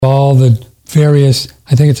the various,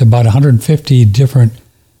 I think it's about 150 different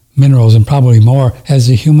minerals and probably more as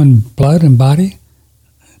the human blood and body?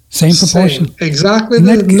 Same proportion? Same. Exactly.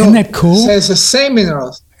 Isn't that cool? It has the same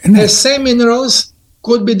minerals. Same minerals,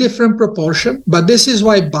 could be different proportion, but this is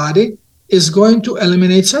why body is going to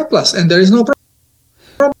eliminate surplus, and there is no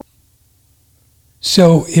problem.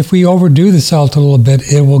 So if we overdo the salt a little bit,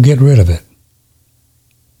 it will get rid of it.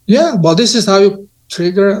 Yeah, well, this is how you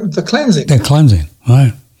trigger the cleansing. The cleansing,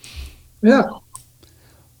 right. Yeah.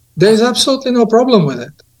 There's absolutely no problem with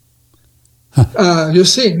it. Huh. You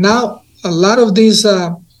see, now a lot of these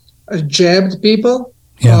jabbed people,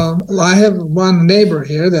 I have one neighbor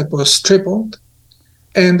here that was tripled,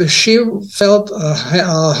 and she felt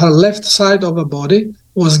her left side of her body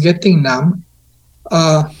was getting numb.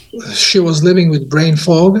 She was living with brain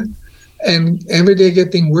fog, and every day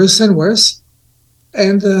getting worse and worse.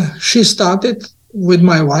 And she started with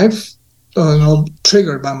my wife,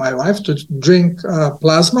 triggered by my wife, to drink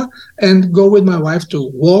plasma and go with my wife to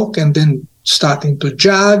walk, and then starting to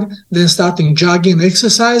jog, then starting jogging,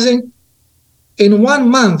 exercising. In 1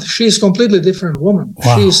 month, she's a completely different woman.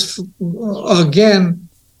 Wow. She's, again,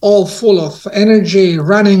 all full of energy,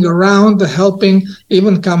 running around, helping,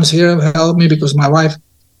 even comes here to help me because my wife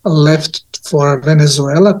left for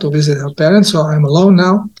Venezuela to visit her parents, so I'm alone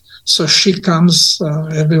now. So she comes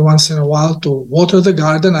every once in a while to water the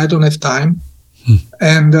garden. I don't have time.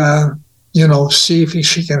 And, see if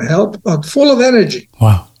she can help, but full of energy.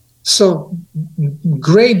 Wow. So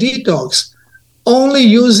great detox, only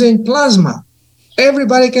using plasma.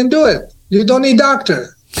 Everybody can do it. You don't need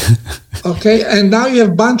doctor. Okay, and now you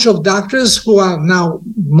have a bunch of doctors who are now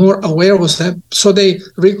more aware of that, so they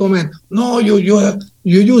recommend, no, you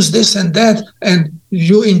use this and that, and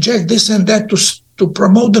you inject this and that to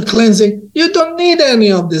promote the cleansing. You don't need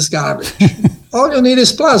any of this garbage. All you need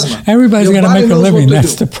is plasma. Everybody's got to make a living.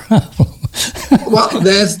 That's the problem. Well,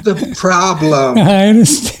 that's the problem. I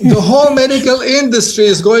understand. The whole medical industry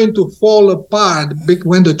is going to fall apart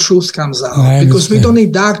when the truth comes out, because we don't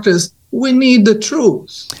need doctors. We need the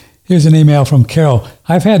truth. Here's an email from Carol.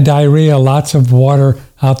 I've had diarrhea, lots of water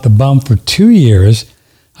out the bum for 2 years.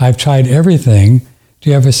 I've tried everything. Do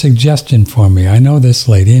you have a suggestion for me? I know this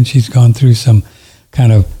lady, and she's gone through some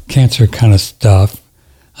kind of cancer kind of stuff.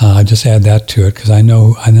 I just add that to it because I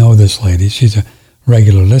know this lady. She's a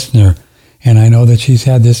regular listener, and I know that she's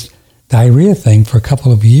had this diarrhea thing for a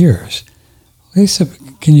couple of years. Lisa,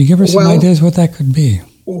 can you give her some ideas what that could be?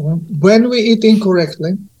 When we eat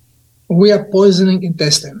incorrectly, we are poisoning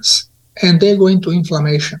intestines, and they go into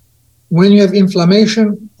inflammation. When you have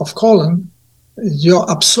inflammation of colon, your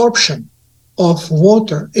absorption of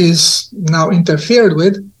water is now interfered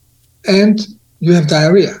with, and you have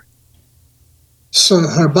diarrhea. So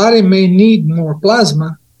her body may need more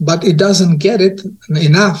plasma, but it doesn't get it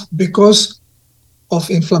enough because of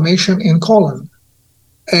inflammation in colon,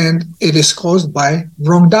 and it is caused by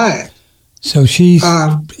wrong diet. So she's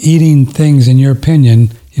eating things, in your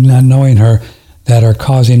opinion, you're not knowing her, that are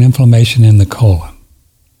causing inflammation in the colon.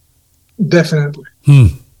 Definitely.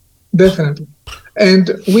 Definitely.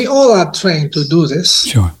 And we all are trained to do this.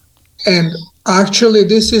 Sure. And actually,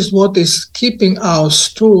 this is what is keeping our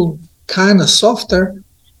stool kind of softer,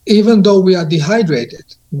 even though we are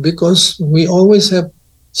dehydrated, because we always have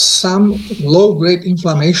some low-grade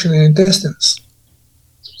inflammation in intestines.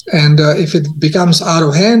 And if it becomes out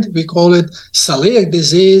of hand, we call it celiac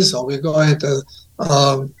disease, or we call it,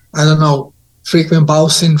 frequent bowel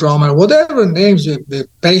syndrome, or whatever names we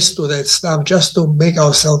paste to that stuff just to make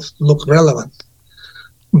ourselves look relevant.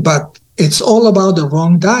 But it's all about the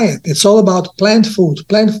wrong diet. It's all about plant food.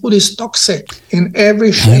 Plant food is toxic in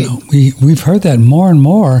every shape. I know. We've heard that more and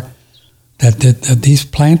more, that these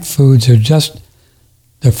plant foods are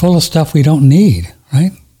they're full of stuff we don't need,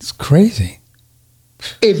 right? It's crazy.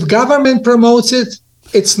 If government promotes it,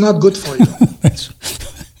 it's not good for you.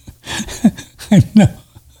 I know.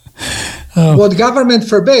 What government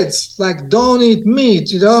forbids, like don't eat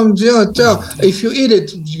meat, if you eat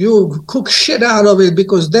it, you cook shit out of it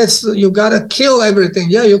because you gotta kill everything.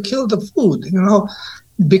 Yeah, you kill the food,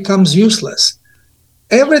 becomes useless.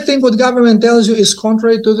 Everything what government tells you is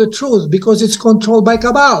contrary to the truth because it's controlled by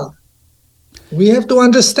cabal. We have to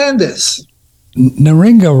understand this.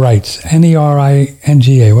 Neringa writes,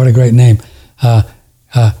 Neringa, what a great name.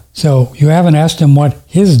 So you haven't asked him what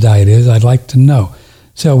his diet is. I'd like to know.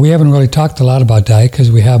 So we haven't really talked a lot about diet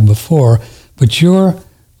because we have before, but you're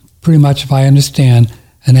pretty much, if I understand,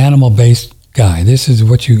 an animal-based guy. This is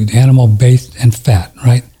what animal-based and fat,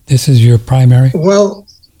 right? This is your primary? Well,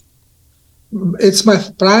 it's my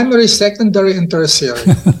primary, secondary, and tertiary.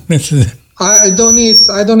 This is it. I don't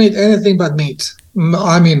eat anything but meat.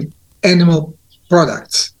 I mean, animal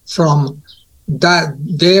products, from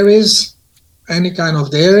dairies, any kind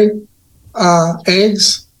of dairy,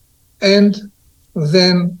 eggs, and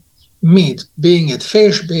then meat, being it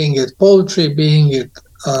fish, being it poultry, being it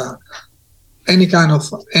any kind of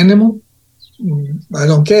animal. I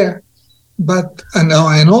don't care. But and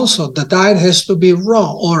also the diet has to be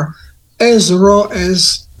raw, or as raw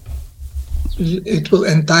as it will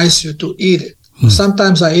entice you to eat it.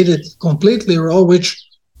 Sometimes I eat it completely raw, which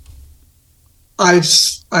I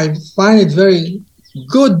find it very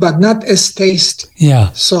good, but not as tasty.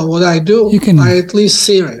 Yeah. So what I do, I at least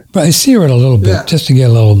sear it. But I sear it a little bit just to get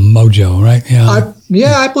a little mojo, right?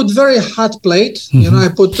 Yeah. I put very hot plate. Mm-hmm.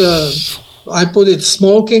 I put it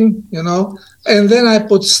smoking, and then I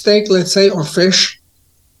put steak, let's say, or fish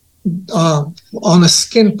on a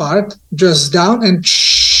skin part, just down, and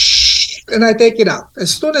I take it out.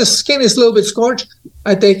 As soon as skin is a little bit scorched,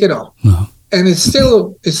 I take it off. Uh-huh. And it's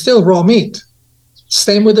still raw meat.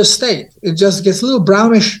 Same with the steak. It just gets a little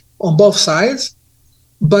brownish on both sides,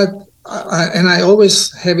 but I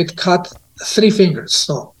always have it cut 3 fingers.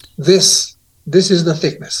 So this is the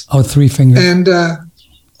thickness. Oh, 3 fingers. And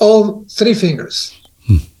all 3 fingers,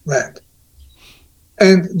 right?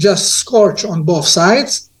 And just scorch on both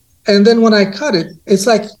sides. And then when I cut it, it's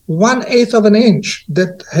like 1/8 of an inch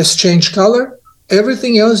that has changed color.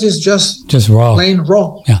 Everything else is just raw, plain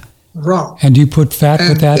raw. Yeah, raw. And do you put fat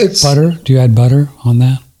with that? Butter? Do you add butter on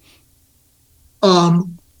that?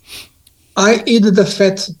 I eat the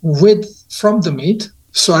fat from the meat,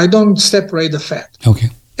 so I don't separate the fat. Okay.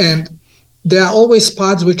 And there are always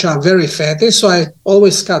parts which are very fatty, so I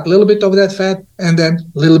always cut a little bit of that fat and then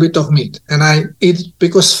a little bit of meat. And I eat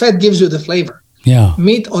because fat gives you the flavor. Yeah.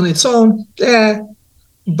 Meat on its own,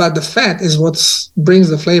 but the fat is what brings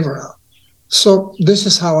the flavor out. So this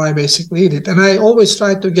is how I basically eat it. And I always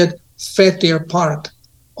try to get fattier part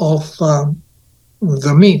of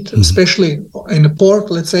the meat, especially in the pork,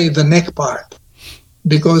 let's say the neck part,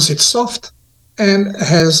 because it's soft and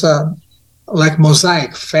has like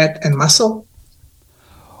mosaic fat and muscle.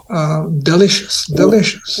 Delicious.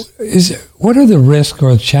 What are the risks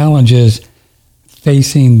or challenges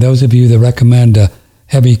facing those of you that recommend a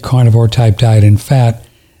heavy carnivore type diet and fat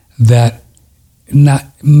that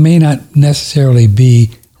may not necessarily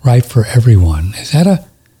be right for everyone? Is that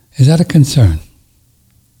a concern?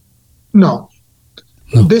 No.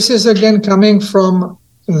 This is again coming from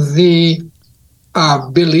the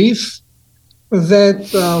belief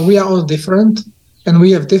that we are all different and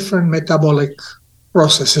we have different metabolic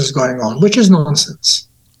processes going on, which is nonsense.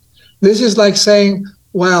 This is like saying,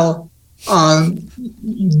 well,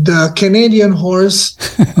 the Canadian horse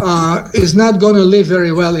is not going to live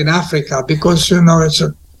very well in Africa because,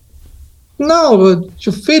 no, but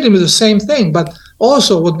you feed him the same thing. But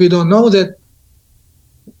also what we don't know that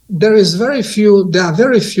there are very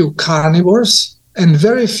few carnivores and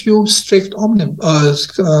very few strict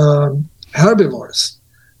herbivores.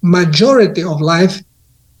 Majority of life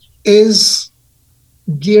is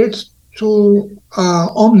geared to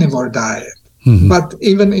omnivore diet. Mm-hmm. But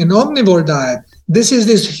even in omnivore diet, this is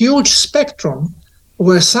this huge spectrum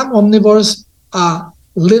where some omnivores are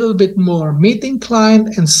a little bit more meat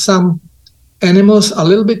inclined and some animals are a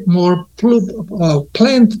little bit more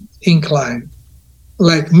plant inclined.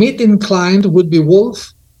 Like meat inclined would be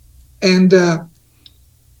wolf, and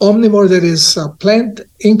omnivore that is plant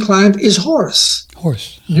inclined is horse.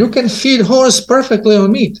 You can feed horse perfectly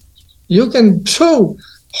on meat. You can show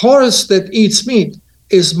horse that eats meat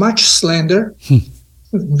is much slender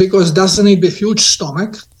because doesn't need a huge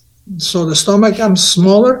stomach. So the stomach becomes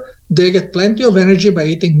smaller. They get plenty of energy by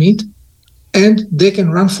eating meat, and they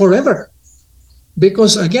can run forever.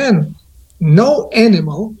 Because again, no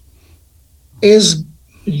animal is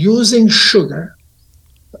using sugar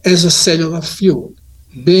as a cellular fuel,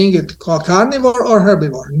 being it carnivore or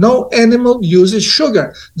herbivore. No animal uses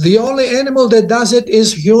sugar. The only animal that does it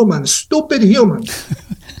is human, stupid human.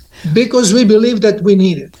 Because we believe that we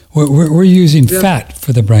need it. We're using fat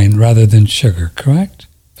for the brain rather than sugar, correct?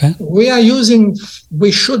 Fat?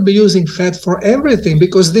 We should be using fat for everything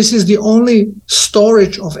because this is the only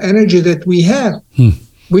storage of energy that we have.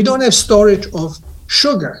 We don't have storage of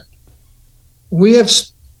sugar. We have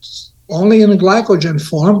only in a glycogen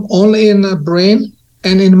form, only in the brain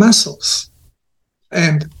and in muscles.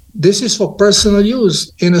 And this is for personal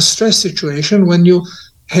use in a stress situation when you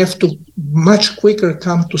have to much quicker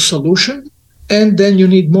come to solution, and then you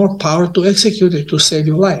need more power to execute it to save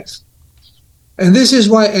your life. And this is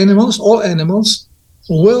why all animals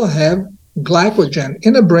will have glycogen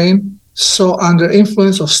in the brain, so under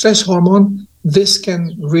influence of stress hormone, this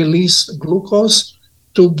can release glucose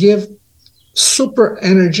to give super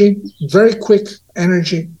energy, very quick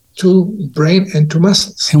energy to brain and to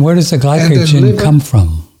muscles. And where does the glycogen come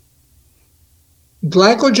from?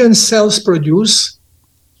 Glycogen cells produce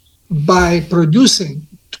by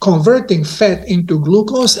converting fat into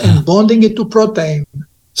glucose and bonding it to protein.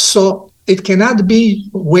 So it cannot be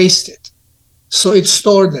wasted. So it's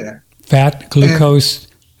stored there. Fat, glucose,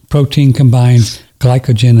 protein combined,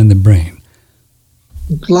 glycogen in the brain.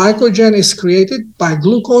 Glycogen is created by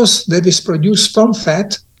glucose that is produced from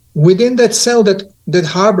fat within that cell that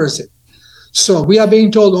harbors it. So we are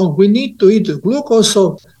being told, oh, we need to eat the glucose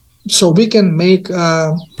so we can make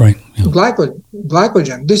glycogen.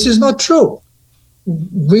 This is not true.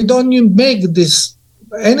 We don't make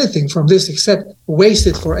anything from this except waste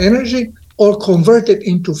it for energy or convert it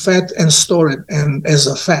into fat and store it as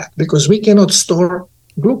a fat, because we cannot store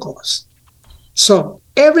glucose. So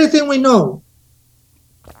everything we know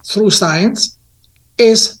through science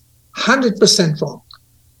is 100% wrong.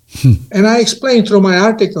 And I explain through my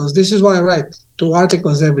articles. This is why I write 2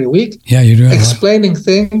 articles every week. Yeah, you do. Explaining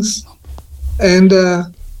things. And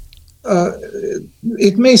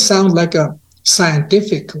it may sound like a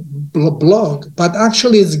scientific blog, but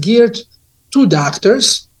actually it's geared to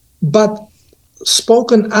doctors, but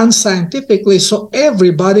spoken unscientifically so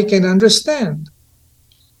everybody can understand.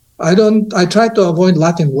 I try to avoid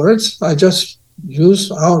Latin words. I just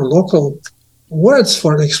use our local words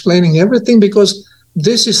for explaining everything, because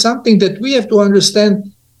this is something that we have to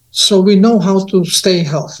understand so we know how to stay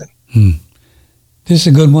healthy. This is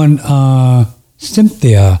a good one.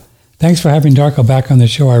 Cynthia, thanks for having Darko back on the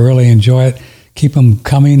show. I really enjoy it. Keep him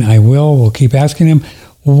coming. I will. We'll keep asking him.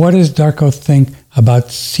 What does Darko think about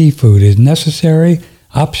seafood? Is it necessary?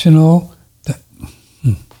 Optional?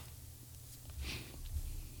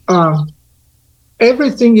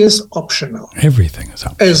 Everything is optional. Everything is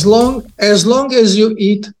optional. As long as you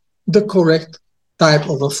eat the correct type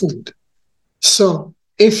of a food. So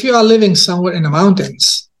if you are living somewhere in the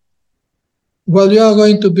mountains, well, you are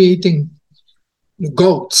going to be eating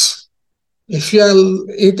goats. If you are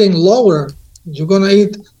eating lower, you're going to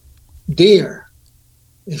eat deer.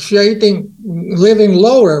 If you're living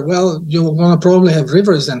lower, well, you're going to probably have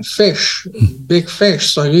rivers and fish, big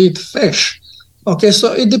fish, so you eat fish. Okay,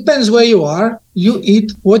 so it depends where you are. You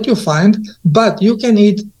eat what you find, but you can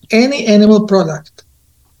eat any animal product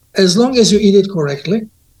as long as you eat it correctly,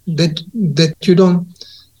 that you don't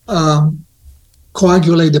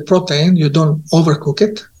coagulate the protein, you don't overcook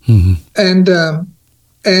it, and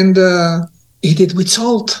eat it with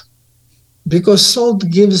salt, because salt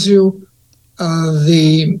gives you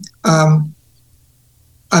the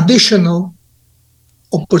additional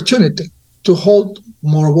opportunity to hold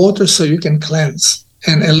more water so you can cleanse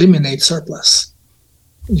and eliminate surplus.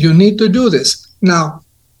 You need to do this. Now,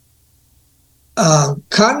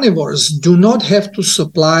 carnivores do not have to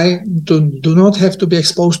be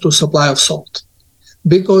exposed to supply of salt,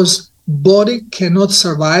 because body cannot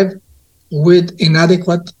survive with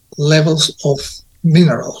inadequate levels of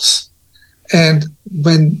minerals. And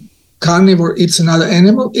when carnivore eats another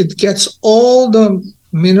animal, it gets all the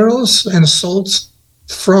minerals and salts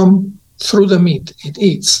through the meat it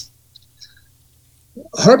eats.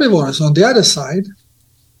 Herbivores, on the other side,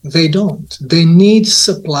 they don't. They need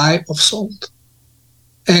supply of salt.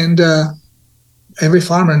 And every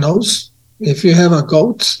farmer knows, if you have a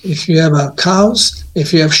goat, if you have a cows,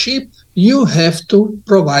 if you have sheep, you have to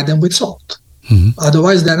provide them with salt.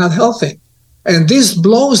 Otherwise, they're not healthy. And this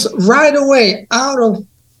blows right away out of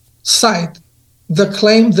sight the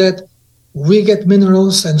claim that we get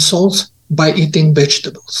minerals and salts by eating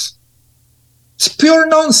vegetables. It's pure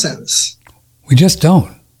nonsense. We just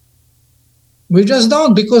don't. We just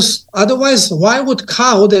don't, because otherwise, why would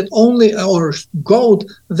cow or goat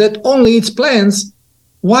that only eats plants,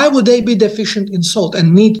 why would they be deficient in salt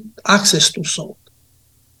and need access to salt?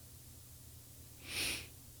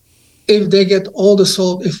 If they get all the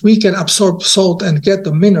salt, if we can absorb salt and get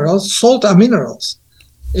the minerals, salt are minerals.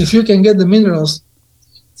 If you can get the minerals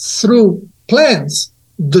through plants,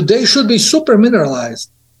 they should be super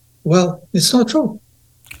mineralized. Well, it's not true.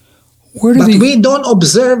 We don't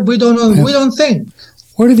observe, we don't think.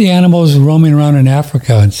 Where do the animals roaming around in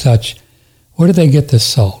Africa and such, where do they get the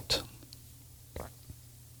salt?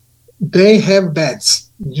 They have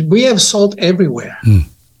beds. We have salt everywhere.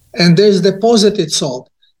 And there's deposited salt,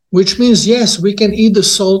 which means, yes, we can eat the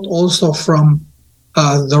salt also from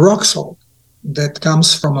the rock salt that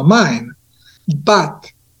comes from a mine.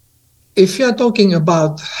 But if you are talking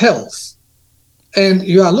about health and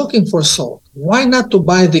you are looking for salt, why not to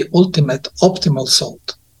buy the ultimate optimal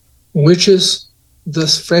salt, which is the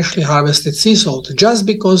freshly harvested sea salt? Just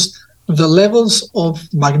because the levels of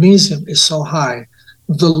magnesium is so high.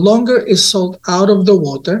 The longer is salt out of the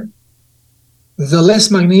water, the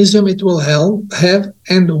less magnesium it will have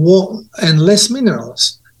and less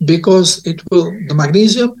minerals, because the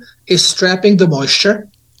magnesium is trapping the moisture,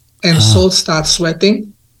 and salt starts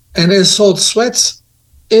sweating, and as salt sweats,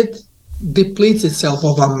 it depletes itself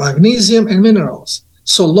of magnesium and minerals.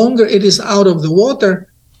 So longer it is out of the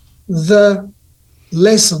water, the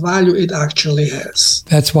less value it actually has.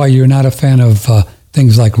 That's why you're not a fan of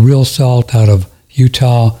things like real salt out of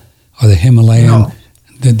Utah or the Himalayan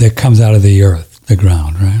that comes out of the earth, the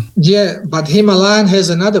ground, right? Yeah, but Himalayan has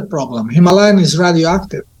another problem. Himalayan is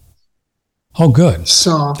radioactive. Oh, good.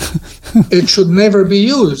 So it should never be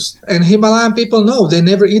used. And Himalayan people know they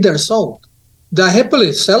never eat their salt. They're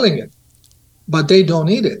happily selling it, but they don't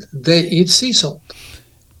eat it. They eat sea salt.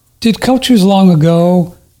 Did cultures long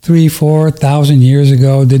ago, 3,000-4,000 years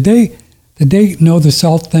ago, did they know the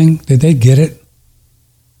salt thing? Did they get it?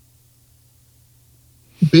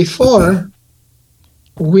 Before,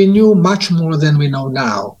 we knew much more than we know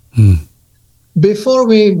now. Before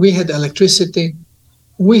we had electricity,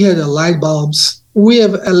 we had light bulbs, we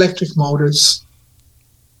have electric motors.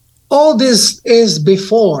 All this is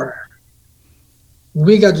before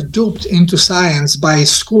we got duped into science by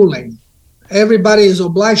schooling. Everybody is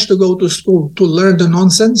obliged to go to school to learn the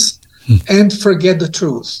nonsense and forget the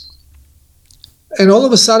truth. And all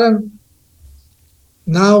of a sudden,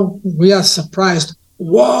 now we are surprised.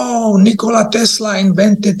 Whoa, Nikola Tesla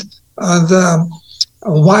invented the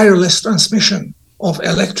wireless transmission of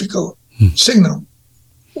electrical signal.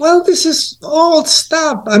 Well, this is old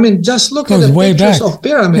stuff. I mean, just look at the pictures of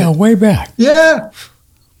pyramid. Yeah, way back. Yeah.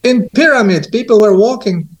 In pyramid, people were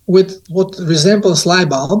walking with what resembles light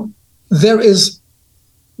bulb. There is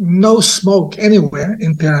no smoke anywhere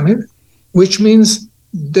in pyramid, which means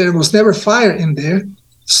there was never fire in there.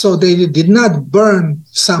 So they did not burn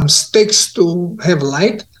some sticks to have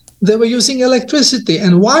light. They were using electricity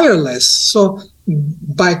and wireless. So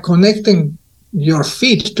by connecting your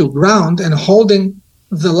feet to ground and holding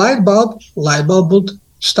the light bulb would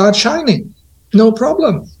start shining. No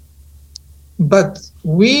problem. But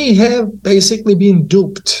we have basically been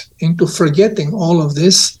duped into forgetting all of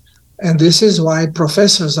this. And this is why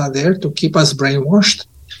professors are there to keep us brainwashed,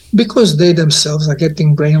 because they themselves are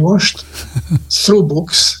getting brainwashed through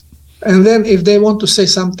books. And then if they want to say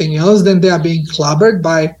something else, then they are being clobbered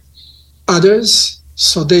by others.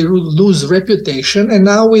 So they lose reputation. And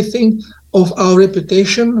now we think of our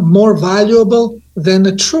reputation more valuable than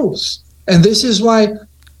the truth. And this is why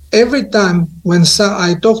every time when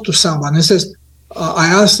I talk to someone, it says, I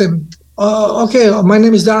ask them, okay, my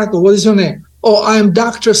name is Darko. What is your name? Oh, I'm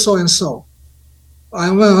Dr. So-and-so.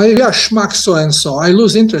 Yeah, schmuck so-and-so. I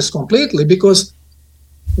lose interest completely, because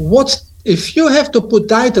if you have to put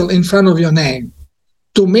title in front of your name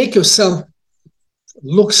to make yourself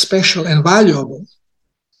look special and valuable,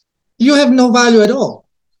 you have no value at all.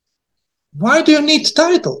 Why do you need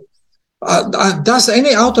title? Does any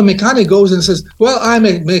auto mechanic goes and says, well, I'm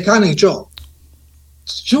a mechanic Joe?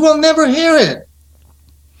 You will never hear it.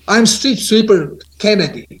 I'm street sweeper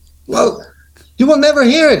Kennedy. Well, you will never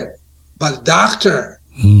hear it. But doctor,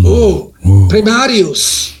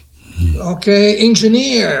 primarius, okay,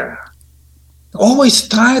 engineer, always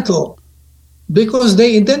title, because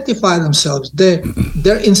they identify themselves.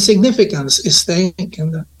 Their insignificance is staying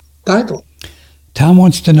in the title. Tom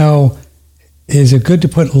wants to know, is it good to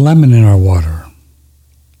put lemon in our water?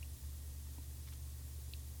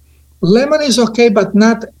 Lemon is okay, but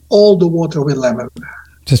not all the water with lemon.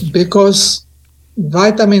 Because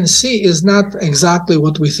vitamin C is not exactly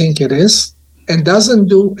what we think it is, and doesn't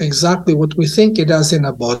do exactly what we think it does in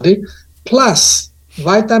a body. Plus,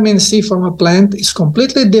 vitamin C from a plant is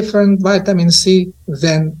completely different vitamin C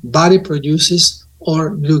than body produces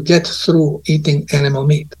or you get through eating animal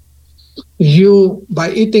meat.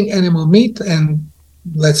 By eating animal meat and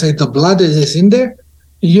let's say the blood that is in there,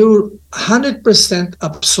 you 100%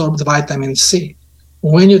 absorb the vitamin C.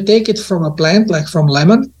 When you take it from a plant, like from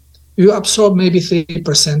lemon, you absorb maybe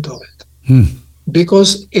 3% of it.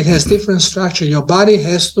 Because it has different structure. Your body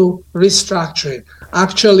has to restructure it.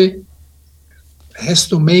 Actually, has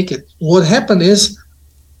to make it. What happened is,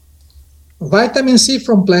 vitamin C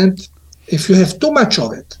from plant, if you have too much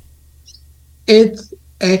of it, it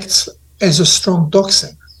acts as a strong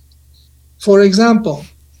toxin. For example,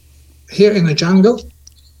 here in the jungle,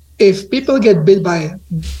 if people get bit by a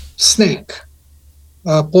snake,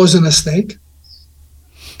 a poisonous snake,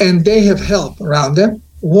 and they have help around them,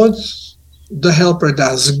 what the helper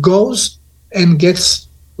does, goes and gets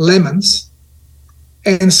lemons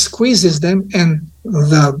and squeezes them, and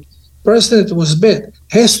the person that was bit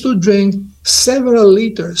has to drink several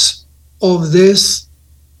liters of this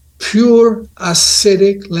pure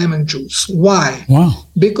acidic lemon juice. Why? Wow.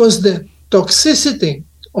 Because the toxicity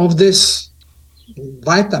of this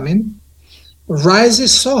vitamin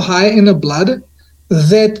rises so high in the blood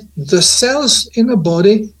that the cells in the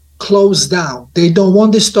body close down. They don't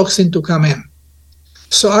want this toxin to come in.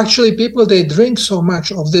 So actually people, they drink so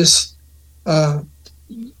much of this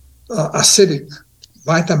acidic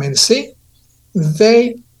vitamin C,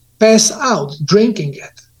 they pass out drinking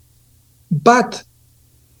it. But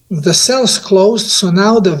the cells closed, so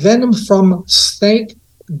now the venom from snake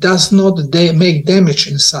does not make damage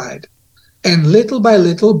inside. And little by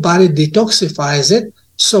little, body detoxifies it.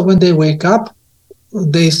 So when they wake up,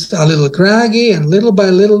 they are a little groggy, and little by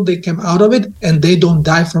little they come out of it, and they don't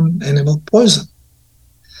die from animal poison.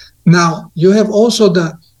 Now, you have also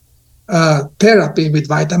the therapy with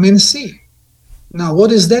vitamin C. Now,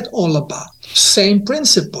 what is that all about? Same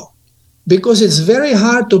principle. Because it's very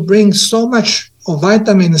hard to bring so much of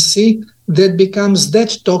vitamin C that becomes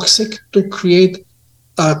that toxic to create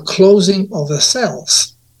a closing of the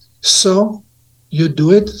cells. So you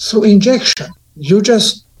do it through injection. You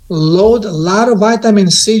just load a lot of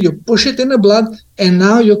vitamin C, you push it in the blood, and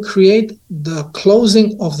now you create the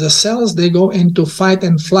closing of the cells. They go into fight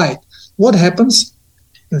and flight. What happens?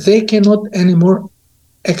 They cannot anymore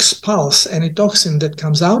expulse any toxin that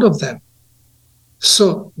comes out of them.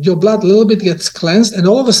 So your blood a little bit gets cleansed, and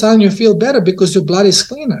all of a sudden you feel better because your blood is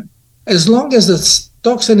cleaner. As long as the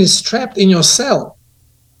toxin is trapped in your cell,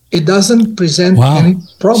 it doesn't present any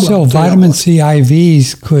problem. So vitamin C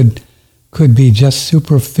IVs could be just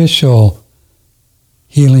superficial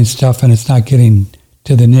healing stuff, and it's not getting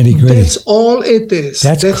to the nitty-gritty. That's all it is.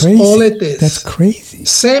 That's crazy. All it is. That's crazy.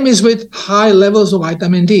 Same is with high levels of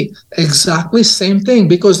vitamin D. Exactly same thing.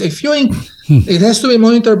 Because if you, it has to be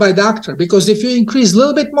monitored by doctor. Because if you increase a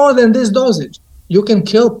little bit more than this dosage, you can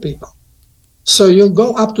kill people. So you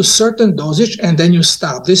go up to certain dosage and then you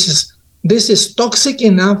stop. This is toxic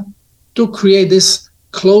enough to create this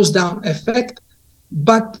close down effect,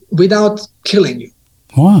 but without killing you.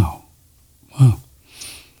 Wow.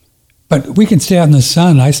 But we can stay out in the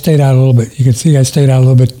sun. I stayed out a little bit. You can see I stayed out a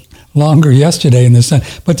little bit longer yesterday in the sun.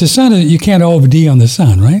 But the sun, you can't OD on the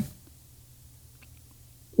sun, right?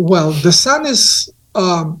 Well, the sun is,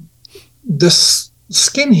 the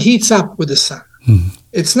skin heats up with the sun.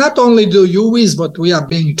 It's not only the UVs, what we are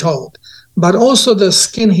being told, but also the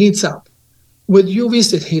skin heats up. With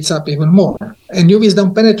UVs, it heats up even more. And UVs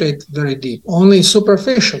don't penetrate very deep, only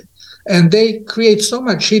superficial. And they create so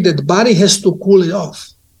much heat that the body has to cool it off.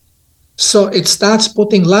 So it starts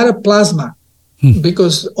putting a lot of plasma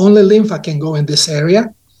because only lymph can go in this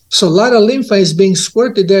area. So a lot of lymph is being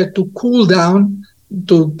squirted there to cool down,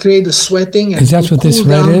 to create the sweating. And is that what this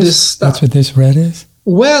red is? That's what this red is?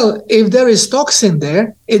 Well, if there is toxin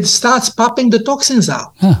there, it starts popping the toxins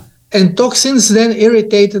out. And toxins then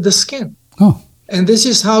irritate the skin. And this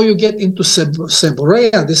is how you get into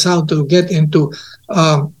seborrhea. This is how to get into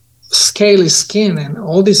scaly skin and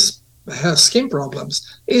all these skin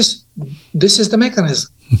problems. This is the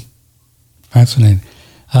mechanism. Fascinating.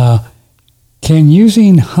 Can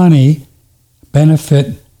using honey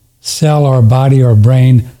benefit cell or body or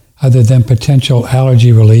brain other than potential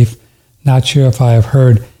allergy relief? Not sure if I have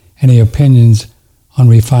heard any opinions on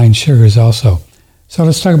refined sugars also. So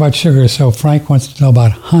let's talk about sugar. So Frank wants to know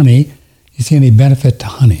about honey. You see any benefit to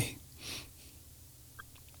honey?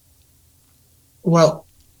 Well,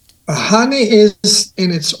 honey is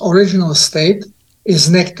in its original state is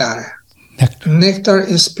nectar. Nectar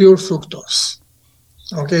is pure fructose.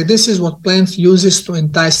 Okay, this is what plants uses to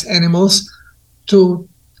entice animals to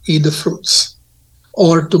eat the fruits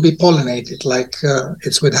or to be pollinated, like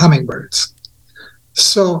it's with hummingbirds.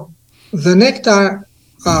 So the nectar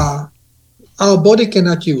our body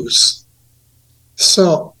cannot use.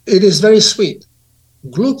 So it is very sweet.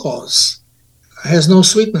 Glucose has no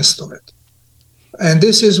sweetness to it. And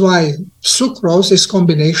this is why sucrose is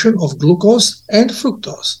combination of glucose and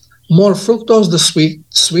fructose. More fructose, the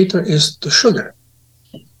sweeter is the sugar.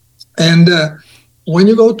 And when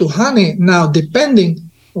you go to honey, now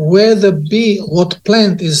depending where the bee, what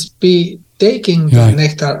plant is bee taking the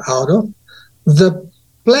nectar out of, the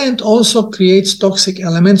plant also creates toxic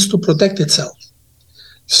elements to protect itself.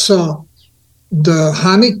 So the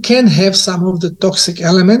honey can have some of the toxic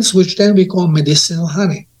elements, which then we call medicinal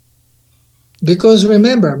honey. Because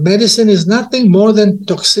remember, medicine is nothing more than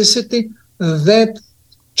toxicity that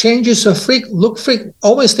changes a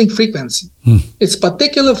always think frequency. It's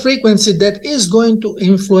particular frequency that is going to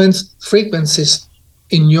influence frequencies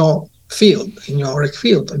in your field, in your auric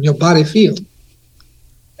field, in your body field.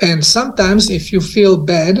 And sometimes if you feel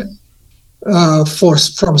bad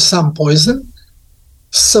from some poison,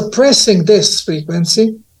 suppressing this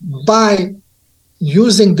frequency by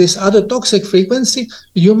using this other toxic frequency,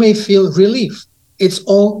 you may feel relief. It's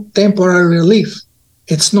all temporary relief.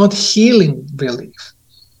 It's not healing relief.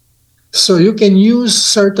 So you can use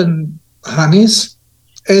certain honeys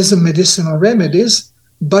as medicinal remedies,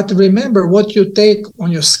 but remember what you take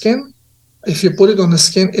on your skin. If you put it on the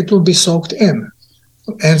skin, it will be soaked in.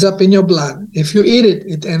 It ends up in your blood. If you eat it,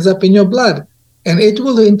 it ends up in your blood, and it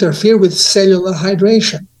will interfere with cellular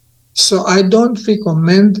hydration. So I don't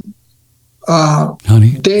recommend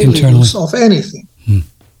honey, daily use of anything.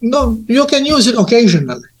 No, you can use it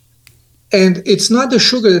occasionally. And it's not the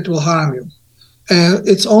sugar that will harm you.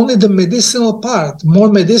 It's only the medicinal part. More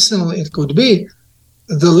medicinal it could be,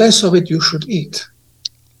 the less of it you should eat.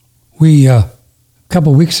 We, a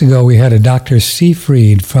couple of weeks ago, we had a Dr.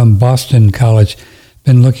 Seyfried from Boston College,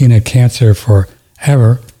 been looking at cancer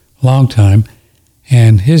forever, long time,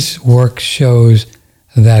 and his work shows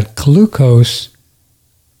that glucose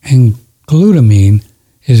and glutamine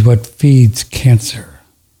is what feeds cancer.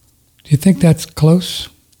 Do you think that's close?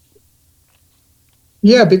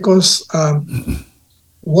 Yeah, because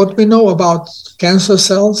what we know about cancer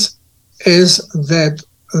cells is that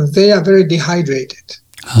they are very dehydrated.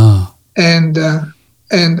 And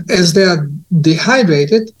as they are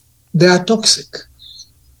dehydrated, they are toxic.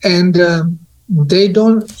 And they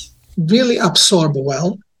don't really absorb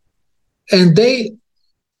well. And they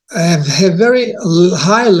have very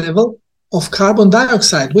high level of carbon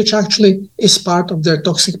dioxide, which actually is part of their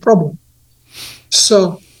toxic problem.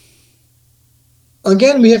 So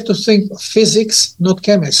again, we have to think of physics, not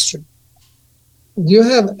chemistry. You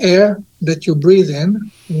have air that you breathe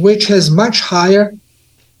in, which has much higher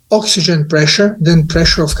oxygen pressure than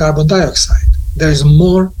pressure of carbon dioxide. There's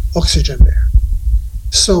more oxygen there.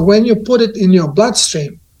 So when you put it in your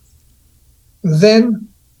bloodstream, then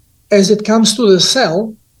as it comes to the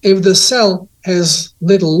cell, if the cell has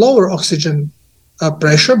little lower oxygen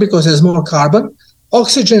pressure because there's more carbon,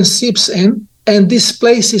 oxygen seeps in and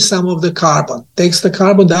displaces some of the carbon, takes the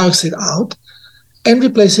carbon dioxide out and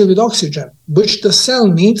replaces it with oxygen, which the cell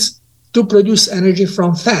needs to produce energy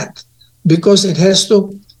from fat because it has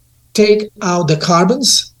to take out the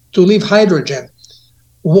carbons to leave hydrogen.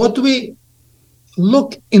 What we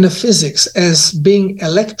look in the physics as being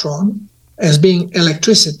electron, as being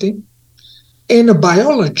electricity, in a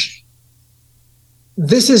biology,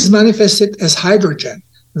 this is manifested as hydrogen.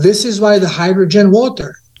 This is why the hydrogen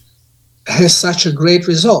water has such a great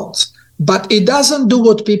results. But it doesn't do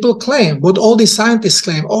what people claim, what all the scientists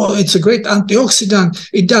claim. Oh, it's a great antioxidant.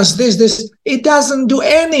 It does this. It doesn't do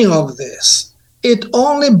any of this. It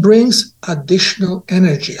only brings additional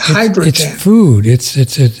energy, hydrogen. It's food. It's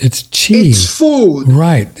cheese. It's food.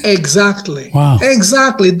 Right. Exactly. Wow.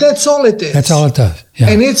 Exactly. That's all it is. That's all it does. Yeah.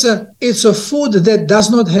 And it's a food that does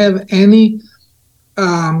not have any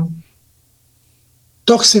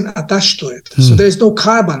toxin attached to it. So there's no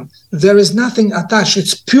carbon. There is nothing attached.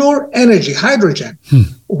 It's pure energy, hydrogen.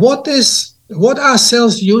 What are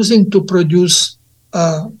cells using to produce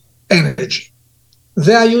energy?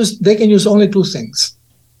 They can use only two things.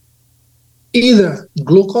 Either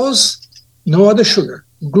glucose, no other sugar,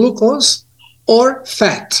 glucose or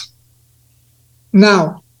fat.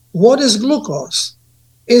 Now, what is glucose?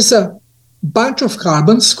 It's a bunch of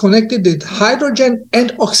carbons connected with hydrogen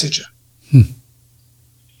and oxygen.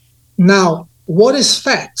 Now, what is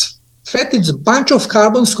fat? Fat is a bunch of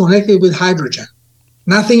carbons connected with hydrogen,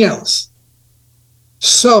 nothing else.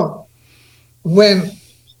 So, when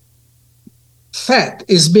fat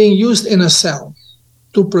is being used in a cell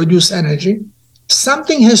to produce energy,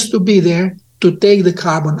 something has to be there to take the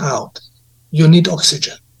carbon out. You need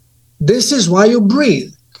oxygen. This is why you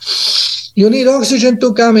breathe. You need oxygen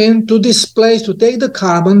to come in, to displace, to take the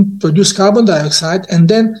carbon, produce carbon dioxide, and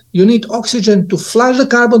then you need oxygen to flush the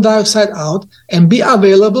carbon dioxide out and be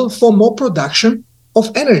available for more production of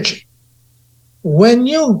energy. When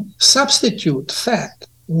you substitute fat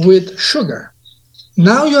with sugar,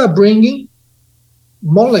 now you are bringing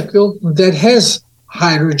molecule that has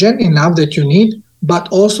hydrogen, enough that you need, but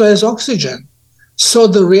also has oxygen. So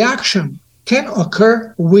the reaction can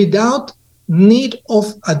occur without need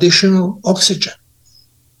of additional oxygen.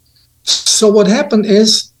 So what happened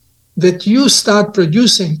is that you start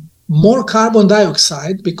producing more carbon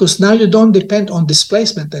dioxide because now you don't depend on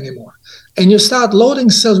displacement anymore. And you start loading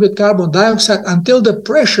cells with carbon dioxide until the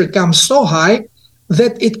pressure comes so high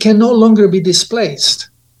that it can no longer be displaced.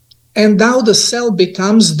 And now the cell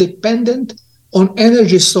becomes dependent on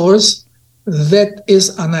energy source that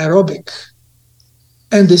is anaerobic.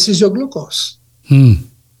 And this is your glucose.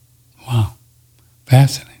 Wow.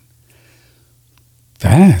 Fascinating.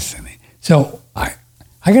 Fascinating. So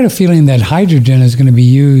I got a feeling that hydrogen is going to be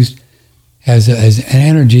used as an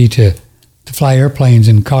energy to fly airplanes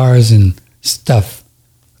and cars and stuff.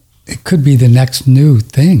 It could be the next new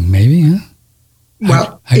thing, maybe, huh?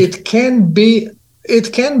 Well, it can be,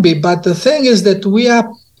 but the thing is that we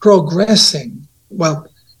are progressing. Well,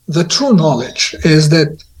 the true knowledge is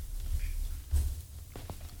that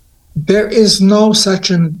there is no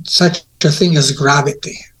such a thing as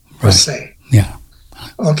gravity, per se. Yeah.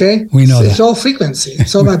 Okay? We know it's that. all frequency.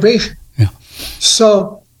 It's all vibration. Yeah.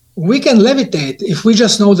 So we can levitate if we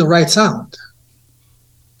just know the right sound.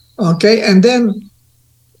 Okay? And then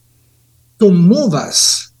to move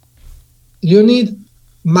us, you need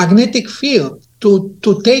magnetic field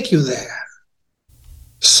to take you there.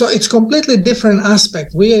 So it's completely different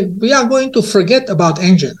aspect. We are going to forget about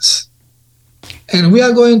engines. And we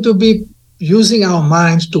are going to be using our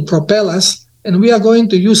minds to propel us, and we are going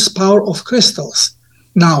to use power of crystals.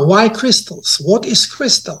 Now, why crystals? What is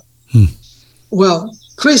crystal? Well,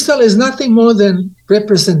 crystal is nothing more than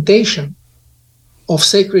representation of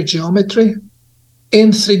sacred geometry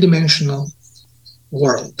in three-dimensional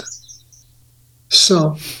world.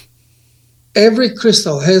 So every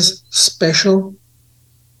crystal has special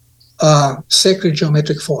sacred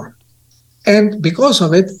geometric form. And because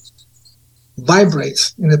of it,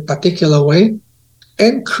 vibrates in a particular way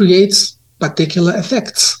and creates particular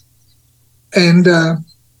effects. And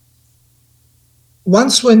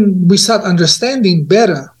once when we start understanding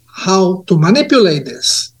better how to manipulate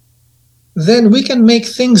this, then we can make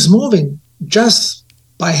things moving just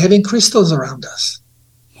by having crystals around us.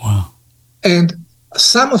 Wow. And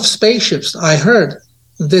some of spaceships, I heard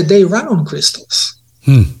that they run on crystals.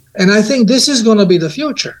 And I think this is going to be the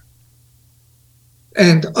future.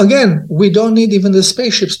 And again, we don't need even the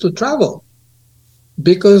spaceships to travel,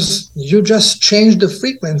 because you just change the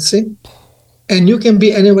frequency and you can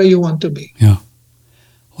be anywhere you want to be. Yeah.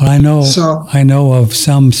 Well, I know of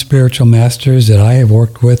some spiritual masters that I have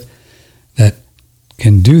worked with that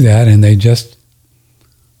can do that, and they just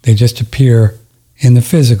appear in the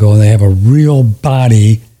physical, and they have a real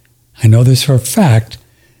body. I know this for a fact,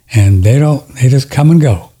 and they just come and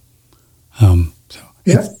go.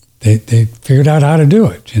 Yeah. They figured out how to do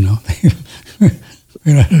it, you know.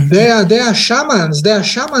 They are shamans. They are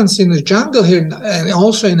shamans in the jungle here, and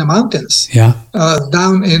also in the mountains. Yeah.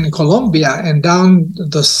 Down in Colombia and down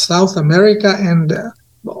the South America and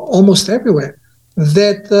almost everywhere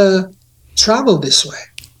that travel this way.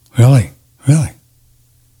 Really.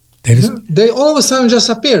 They all of a sudden just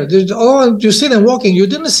appear. You see them walking. You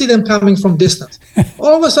didn't see them coming from distance.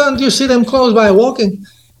 All of a sudden you see them close by walking.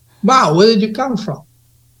 Wow, where did you come from?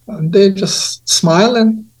 And they just smile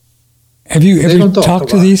and. Have you talked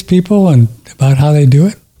to these people and about how they do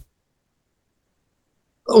it?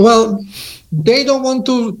 Well, they don't want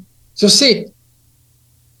to see.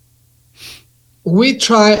 We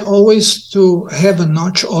try always to have a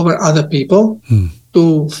notch over other people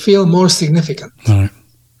to feel more significant. All right.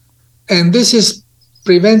 And this is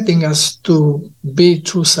preventing us to be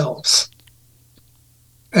true selves.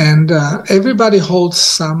 And everybody holds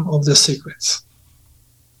some of the secrets,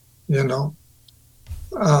 you know.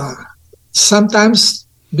 Sometimes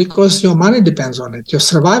because your money depends on it, your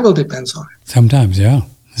survival depends on it. Sometimes, yeah.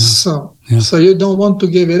 So you don't want to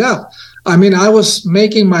give it up. I mean, I was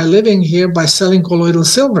making my living here by selling colloidal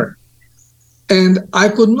silver, and I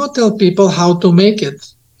could not tell people how to make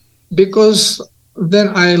it because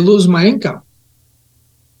then I lose my income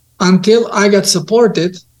until I got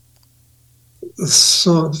supported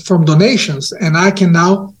from donations, and I can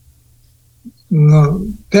now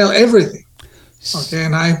tell everything. Okay,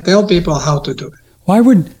 and I tell people how to do it. Why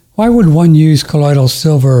would one use colloidal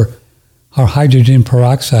silver or hydrogen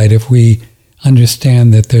peroxide if we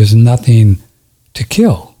understand that there's nothing to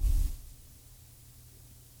kill?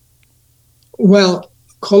 Well,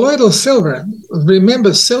 colloidal silver,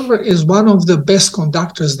 remember, silver is one of the best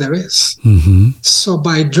conductors there is. Mm-hmm. So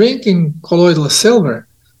by drinking colloidal silver,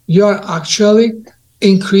 you are actually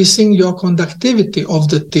increasing your conductivity of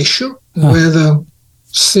the tissue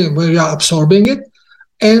where you are absorbing it,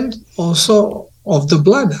 and also of the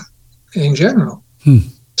blood in general.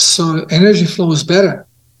 So energy flows better.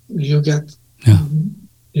 You get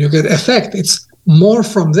effect. It's more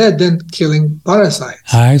from that than killing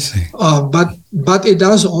parasites. I see. But it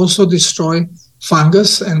does also destroy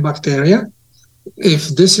fungus and bacteria. If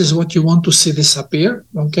this is what you want to see disappear,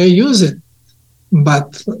 okay, use it.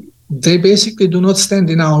 But they basically do not stand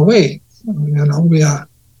in our way. You know, we are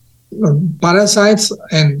parasites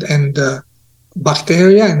and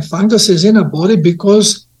bacteria and fungus is in our body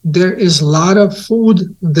because there is a lot of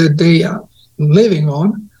food that they are living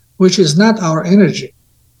on, which is not our energy.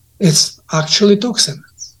 It's actually toxin.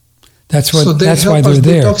 That's what. So that's why they're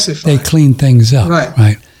there. Detoxify. They clean things up.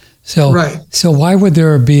 Right. So, so why would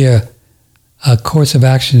there be a course of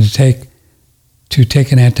action to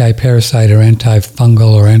take an anti-parasite or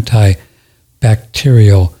antifungal or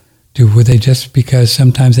antibacterial? Were they just because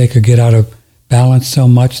sometimes they could get out of balance so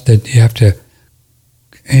much that you have to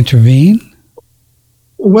intervene?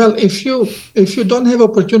 Well, if you don't have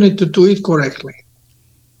opportunity to do it correctly,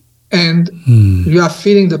 and you are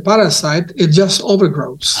feeding the parasite, it just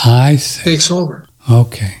overgrows. I see. Takes over.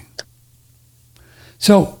 Okay.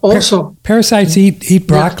 So also, parasites eat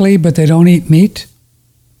broccoli, but they don't eat meat?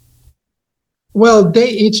 Well, they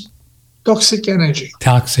eat toxic energy.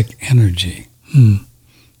 Toxic energy.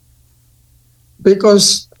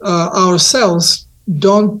 Because our cells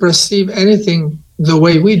don't perceive anything the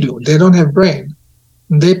way we do. They don't have brain.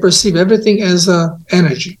 They perceive everything as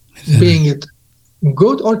energy, being it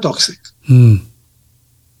good or toxic. And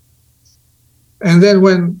then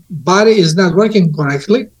when body is not working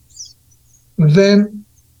correctly, then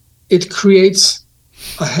it creates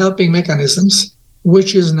a helping mechanisms,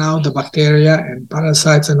 which is now the bacteria and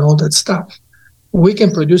parasites and all that stuff. We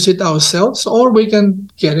can produce it ourselves, or we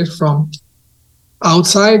can get it from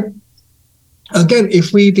outside, again,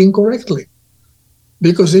 if we eat incorrectly.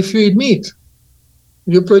 Because if you eat meat,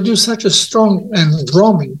 you produce such a strong, and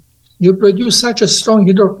bromine, you produce such a strong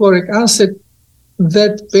hydrochloric acid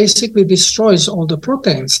that basically destroys all the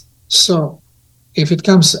proteins. So if it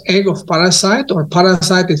comes egg of parasite or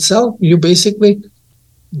parasite itself, you basically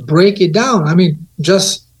break it down. I mean,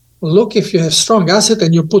 just look, if you have strong acid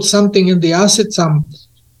and you put something in the acid, some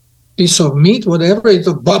piece of meat, whatever, it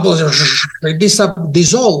bubbles, it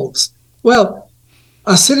dissolves. Well,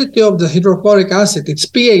 acidity of the hydrochloric acid, it's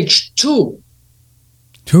pH 2.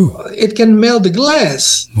 It can melt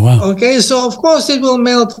glass. Wow. Okay, so of course it will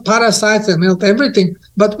melt parasites and melt everything,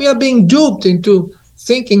 but we are being duped into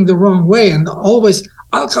thinking the wrong way and always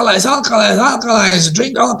alkalize,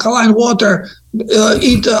 drink alkaline water,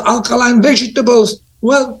 eat alkaline vegetables.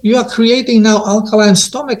 Well, you are creating now alkaline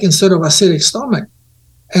stomach instead of acidic stomach.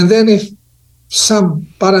 And then if some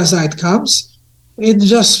parasite comes, it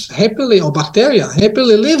just happily, or bacteria,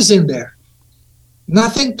 happily lives in there.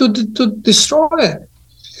 Nothing to destroy it.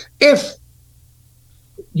 If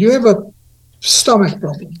you have a stomach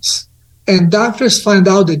problems and doctors find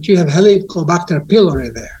out that you have Helicobacter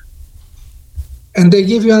pylori there, and they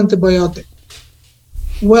give you antibiotic,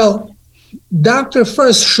 well, doctor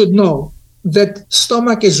first should know that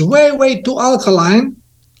stomach is way, way too alkaline,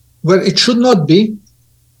 where it should not be,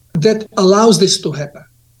 that allows this to happen.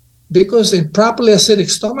 Because in properly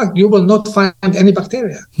acidic stomach, you will not find any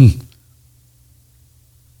bacteria.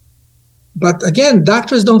 But again,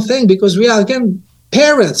 doctors don't think, because we are, again,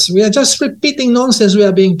 parrots. We are just repeating nonsense we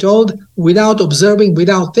are being told without observing,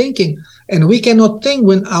 without thinking. And we cannot think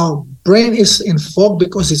when our brain is in fog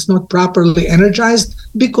because it's not properly energized,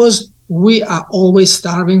 because we are always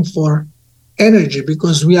starving for energy,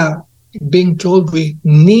 because we are being told we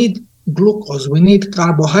need glucose, we need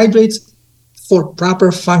carbohydrates for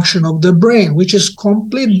proper function of the brain, which is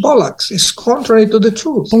complete bollocks. It's contrary to the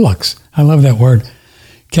truth. Bollocks. I love that word.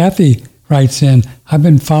 Kathy writes in, I've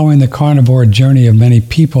been following the carnivore journey of many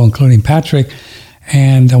people, including Patrick,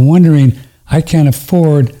 and I'm wondering, I can't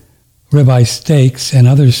afford ribeye steaks and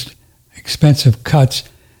other expensive cuts.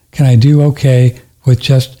 Can I do okay with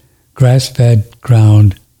just grass-fed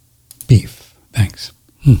ground beef? Thanks.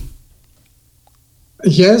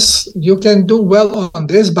 Yes, you can do well on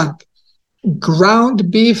this, but ground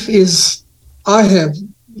beef is, I have,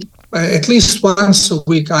 at least once a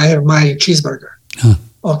week, I have my cheeseburger.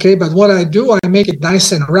 Okay, but what I do, I make it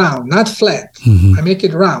nice and round, not flat. I make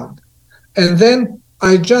it round. And then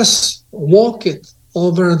I just walk it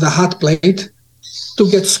over the hot plate to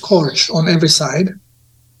get scorched on every side.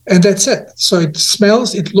 And that's it. So it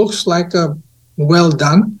smells, it looks like a well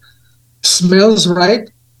done, smells right.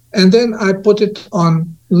 And then I put it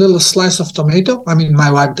on a little slice of tomato. I mean,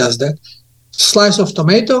 my wife does that. Slice of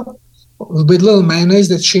tomato with little mayonnaise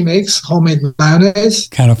that she makes, homemade mayonnaise.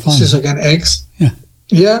 Kind of fun. This is again eggs. Yeah.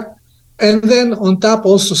 Yeah. And then on top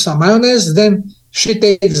also some mayonnaise. Then she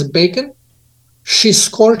takes bacon. She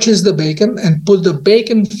scorches the bacon and put the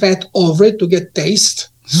bacon fat over it to get taste.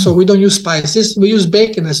 So we don't use spices. We use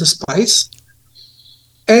bacon as a spice.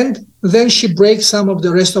 And then she breaks some of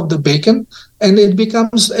the rest of the bacon, and it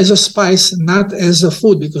becomes as a spice, not as a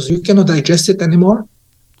food, because you cannot digest it anymore.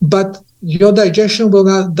 But your digestion will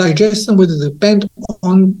depend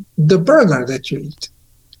on the burger that you eat.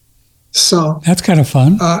 So that's kind of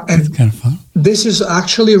fun. And that's kind of fun. This is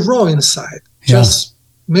actually raw inside. Yeah. Just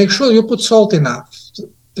make sure you put salt enough.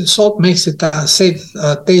 The salt makes it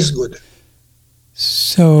taste good.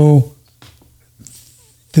 So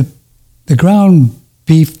the ground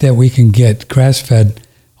beef that we can get, grass-fed,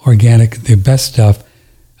 organic, the best stuff,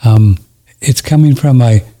 it's coming from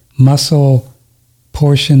a muscle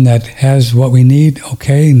portion that has what we need,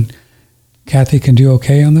 okay? And Kathy can do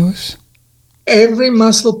okay on those? Every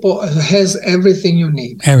muscle has everything you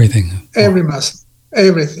need. Everything. Every muscle.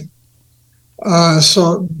 Everything.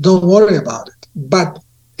 So don't worry about it. But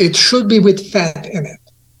it should be with fat in it.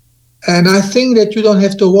 And I think that you don't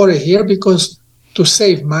have to worry here because to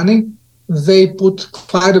save money, they put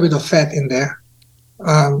quite a bit of fat in there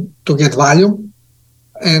to get volume.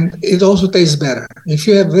 And it also tastes better. If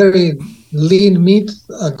you have very lean meat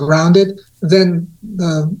grounded, then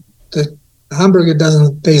the hamburger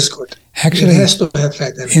doesn't taste good. Actually, it has to have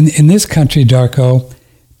fat in it. In this country, Darko,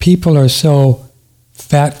 people are so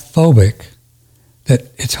fat phobic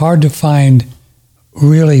that it's hard to find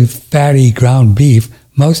really fatty ground beef.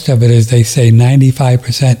 Most of it is, they say,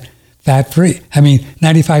 95% fat-free.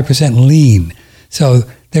 95% lean. So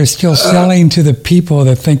they're still selling to the people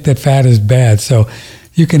that think that fat is bad. So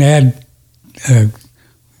you can add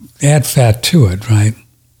fat to it, right?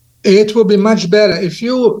 It will be much better if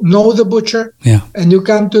you know the butcher and you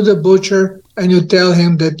come to the butcher and you tell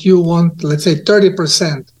him that you want, let's say,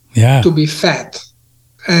 30% to be fat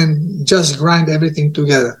and just grind everything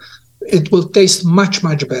together. It will taste much,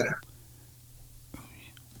 much better.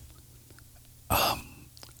 A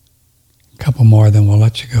couple more, then we'll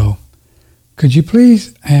let you go. Could you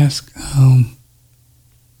please ask,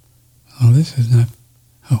 this is not,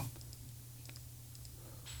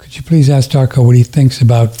 could you please ask Darko what he thinks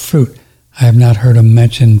about fruit? I have not heard him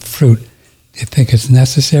mention fruit. Do you think it's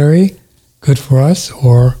necessary, good for us,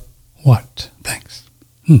 or what? Thanks.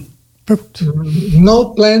 Fruit.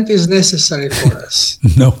 No plant is necessary for us.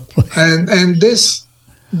 No plant. And this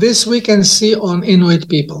we can see on Inuit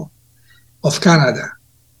people of Canada.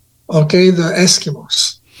 Okay, the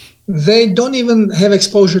Eskimos. They don't even have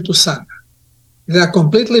exposure to sun. They are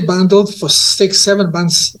completely bundled for 6-7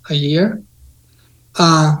 months a year.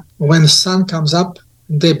 When the sun comes up,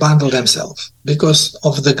 they bundle themselves because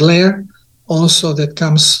of the glare also that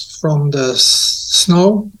comes from the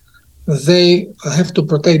snow. They have to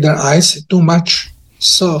protect their eyes too much.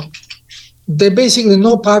 So they basically,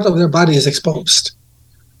 no part of their body is exposed.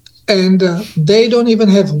 And they don't even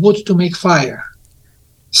have wood to make fire.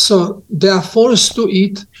 So they are forced to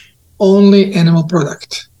eat only animal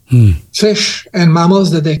product, fish and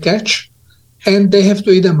mammals that they catch. And they have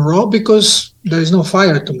to eat them raw because there is no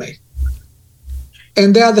fire to make.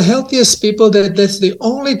 And they are the healthiest people. That's the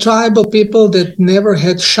only tribal people that never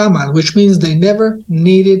had shaman, which means they never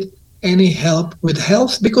needed any help with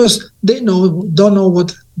health because they don't know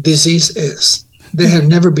what disease is. They have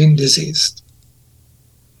never been diseased.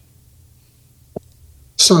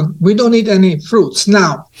 So we don't eat any fruits.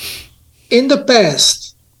 Now, in the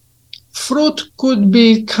past, fruit could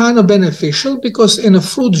be kind of beneficial because in a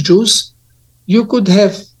fruit juice, you could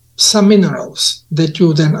have some minerals that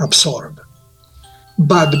you then absorb.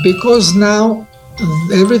 But because now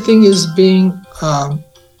everything is being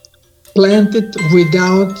planted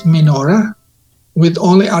without minora, with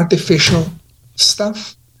only artificial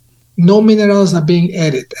stuff, no minerals are being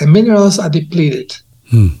added and minerals are depleted.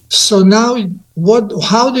 So now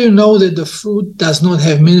how do you know that the fruit does not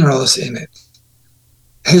have minerals in it?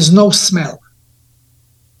 Has no smell.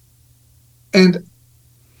 And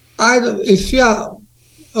if you are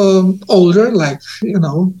older, like,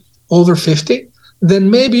 over 50, then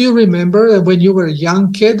maybe you remember that when you were a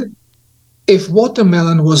young kid, if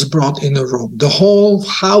watermelon was brought in a room, the whole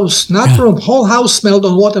house, whole house smelled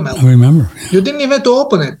on watermelon. I remember. Yeah. You didn't even have to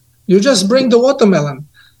open it. You just bring the watermelon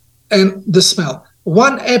and the smell.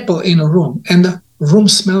 One apple in a room and the room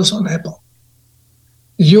smells on apple.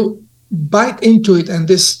 You bite into it and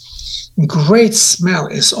this great smell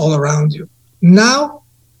is all around you. Now,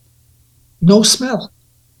 no smell.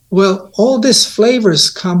 Well, all these flavors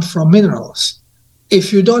come from minerals.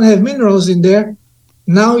 If you don't have minerals in there,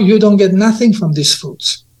 now you don't get nothing from these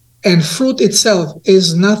fruits. And fruit itself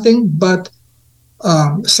is nothing but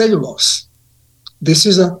cellulose. This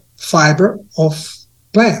is a fiber of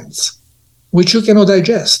plants, which you cannot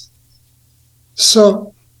digest.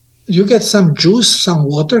 So you get some juice, some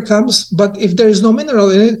water comes, but if there is no mineral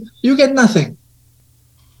in it, you get nothing.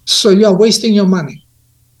 So you are wasting your money.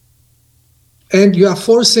 And you are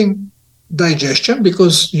forcing digestion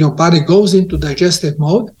because your body goes into digestive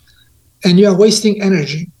mode, and you are wasting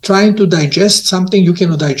energy trying to digest something you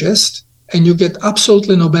cannot digest, and you get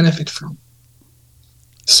absolutely no benefit from.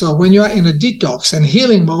 So when you are in a detox and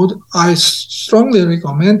healing mode, I strongly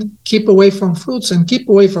recommend keep away from fruits and keep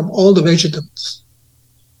away from all the vegetables.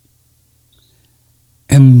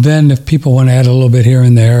 And then if people want to add a little bit here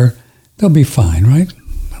and there, they'll be fine, right?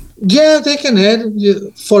 Yeah, they can add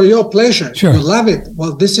for your pleasure. Sure. You love it.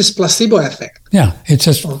 Well, this is placebo effect. Yeah, it's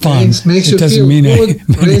just fun. It makes you doesn't feel mean good,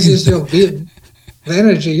 raises your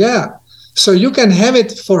energy. Yeah. So you can have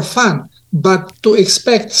it for fun, but to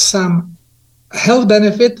expect some health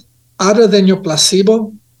benefit other than your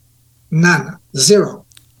placebo, none, zero.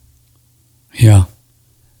 Yeah.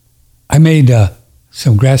 I made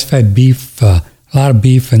some grass-fed beef, a lot of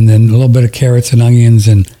beef, and then a little bit of carrots and onions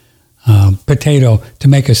and potato to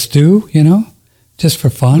make a stew, just for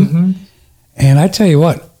fun. Mm-hmm. And I tell you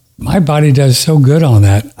what, my body does so good on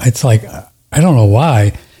that. It's like, I don't know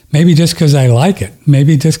why. Maybe just because I like it.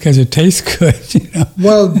 Maybe just because it tastes good,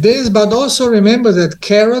 Well, but also remember that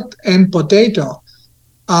carrot and potato,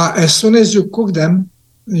 as soon as you cook them,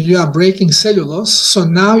 you are breaking cellulose. So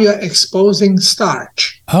now you're exposing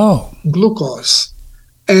starch, glucose.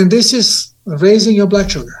 And this is raising your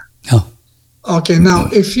blood sugar. Oh. Okay, now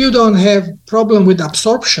if you don't have problem with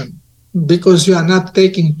absorption because you are not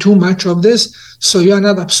taking too much of this, so you are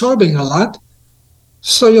not absorbing a lot,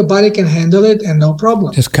 so your body can handle it and no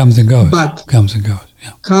problem. Just comes and goes. But comes and goes.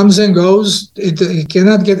 Yeah. Comes and goes. It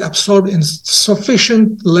cannot get absorbed in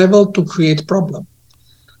sufficient level to create problem.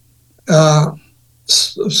 But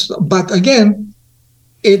again,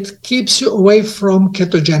 it keeps you away from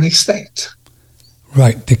ketogenic state.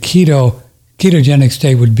 Right. The ketogenic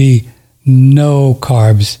state would be no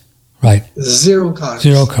carbs, right? Zero carbs.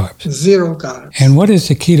 Zero carbs. Zero carbs. And what is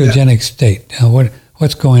the ketogenic state?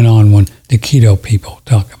 What's going on when the keto people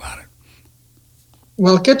talk about it?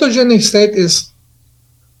 Well, ketogenic state is,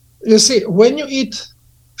 you see, when you eat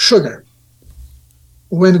sugar,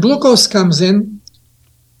 when glucose comes in,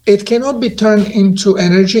 it cannot be turned into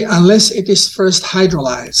energy unless it is first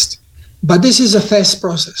hydrolyzed. But this is a fast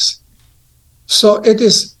process. So it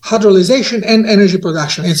is hydrolyzation and energy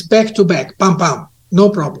production. It's back to back, pam, pam, no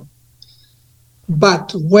problem.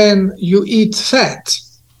 But when you eat fat,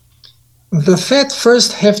 the fat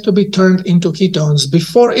first have to be turned into ketones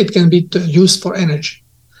before it can be used for energy,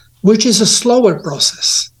 which is a slower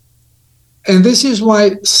process. And this is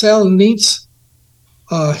why cell needs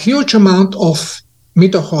a huge amount of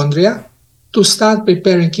mitochondria to start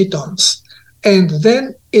preparing ketones. And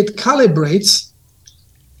then it calibrates,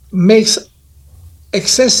 makes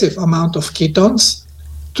excessive amount of ketones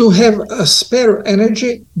to have a spare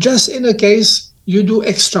energy just in a case you do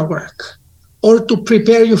extra work or to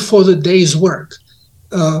prepare you for the day's work.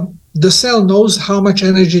 The cell knows how much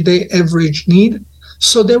energy they average need,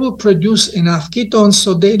 so they will produce enough ketones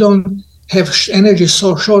so they don't have energy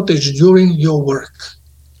shortage during your work.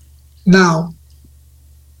 Now,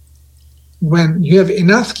 when you have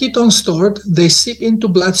enough ketones stored, they seep into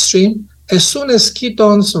bloodstream. As soon as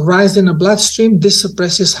ketones rise in the bloodstream, this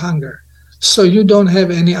suppresses hunger. So you don't have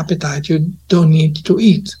any appetite. You don't need to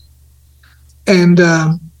eat. And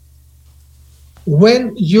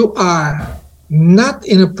when you are not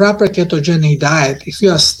in a proper ketogenic diet, if you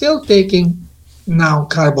are still taking now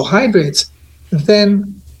carbohydrates,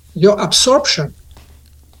 then your absorption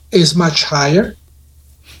is much higher.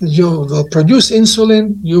 You will produce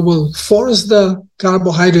insulin. You will force the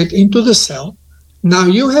carbohydrate into the cell. Now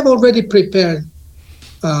you have already prepared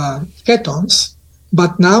ketones,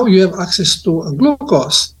 but now you have access to a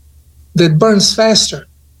glucose that burns faster.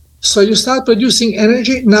 So you start producing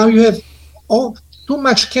energy. Now you have too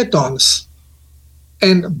much ketones.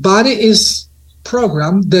 And body is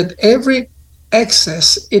programmed that every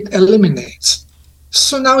excess it eliminates.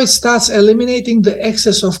 So now it starts eliminating the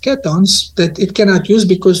excess of ketones that it cannot use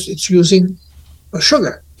because it's using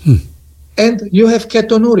sugar. And you have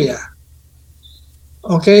ketonuria.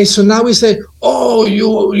 Okay, so now we say, oh,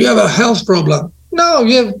 you have a health problem. No,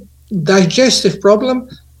 you have digestive problem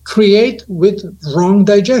create with wrong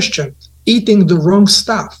digestion, eating the wrong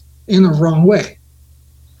stuff in a wrong way.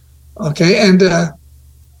 Okay, and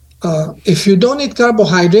if you don't eat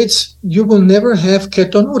carbohydrates, you will never have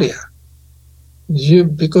ketonuria.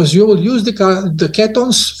 Because you will use the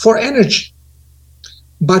ketones for energy,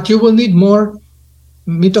 but you will need more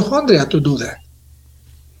mitochondria to do that.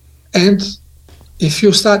 And if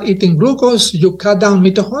you start eating glucose, you cut down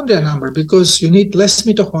mitochondria number because you need less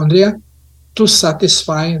mitochondria to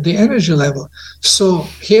satisfy the energy level. So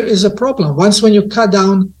here is a problem. Once when you cut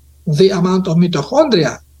down the amount of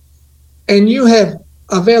mitochondria and you have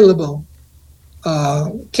available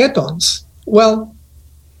ketones, well,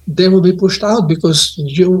 they will be pushed out because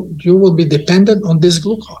you will be dependent on this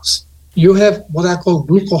glucose. you have what I call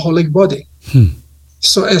glucoholic body.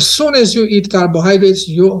 So as soon as you eat carbohydrates,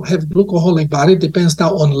 you have glucoholic body. Depends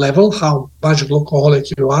now on level, how much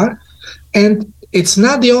glucoholic you are. And it's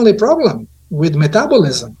not the only problem with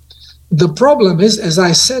metabolism. The problem is, as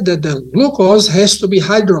I said, that the glucose has to be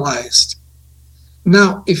hydrolyzed.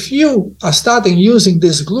 Now, if you are starting using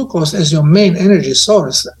this glucose as your main energy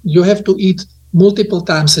source, you have to eat multiple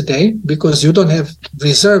times a day because you don't have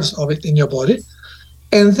reserves of it in your body.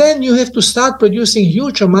 And then you have to start producing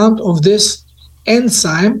huge amount of this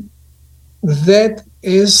enzyme that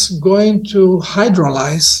is going to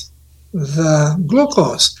hydrolyze the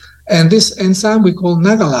glucose. And this enzyme we call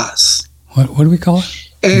nagalase. What do we call it?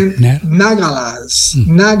 And nagalase.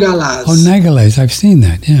 Nagalase. Oh, nagalase. I've seen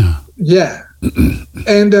that, yeah. Yeah.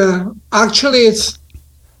 And actually it's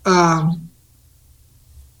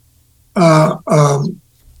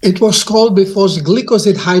it was called before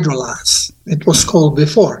glycosid hydrolase. It was called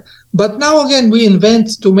before. But now again, we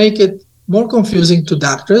invent to make it more confusing to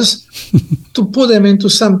doctors, to put them into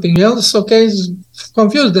something else, okay,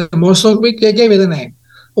 confuse them more, so we gave it a name.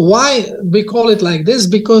 Why we call it like this?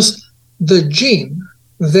 Because the gene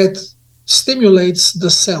that stimulates the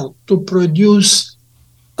cell to produce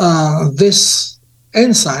this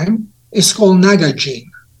enzyme is called NAGA gene.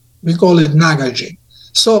 We call it NAGA gene.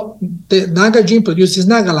 So the NAGA gene produces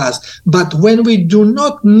nagalase. But when we do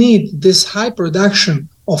not need this high production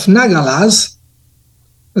of nagalase,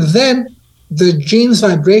 then the gene's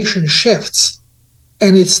vibration shifts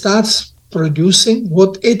and it starts producing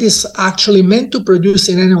what it is actually meant to produce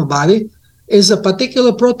in animal body is a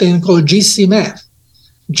particular protein called GCMF.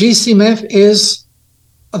 GCMF is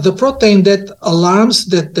the protein that alarms,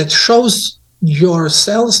 that shows your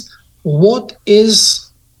cells what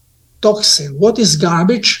is toxin, what is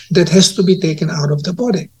garbage that has to be taken out of the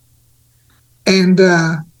body. And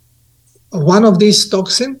one of these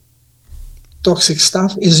toxic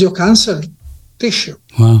stuff is your cancer tissue.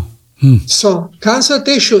 Wow. So cancer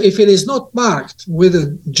tissue, if it is not marked with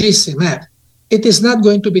a GCMF, it is not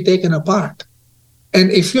going to be taken apart. And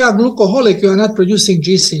if you are glucoholic, you are not producing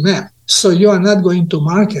GCMF, so you are not going to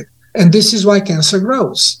mark it. And this is why cancer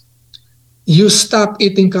grows. You stop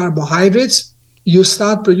eating carbohydrates, you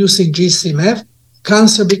start producing GCMF,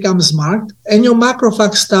 cancer becomes marked, and your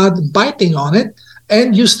macrophages start biting on it,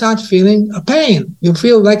 and you start feeling a pain. You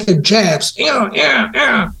feel like a jabs.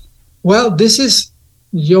 Well, this is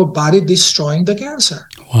your body destroying the cancer.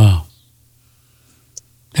 Wow.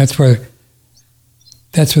 That's where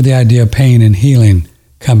the idea of pain and healing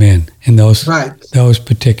come in those those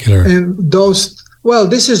particular. And those, well,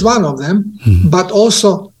 this is one of them, but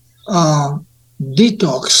also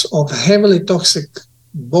detox of heavily toxic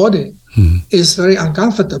body is very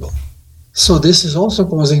uncomfortable. So this is also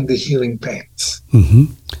causing the healing pains.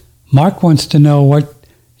 Mark wants to know what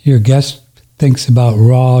your guest thinks about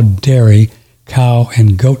raw dairy, cow,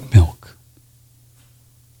 and goat milk.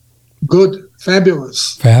 Good,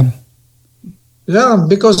 fabulous. Fab? Yeah,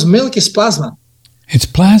 because milk is plasma. It's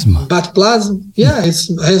plasma. But plasma, yeah, it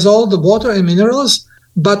has all the water and minerals,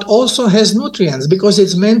 but also has nutrients because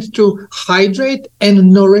it's meant to hydrate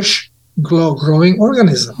and nourish growing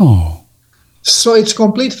organism. Oh. So it's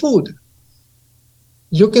complete food.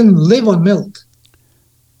 You can live on milk.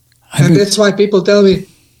 And that's why people tell me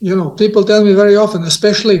very often,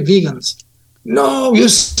 especially vegans, no, you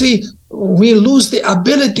see, we lose the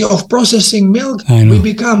ability of processing milk. We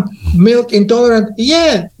become milk intolerant.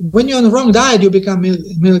 Yeah, when you're on the wrong diet, you become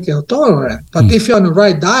milk intolerant. But if you're on the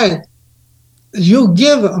right diet, you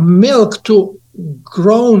give milk to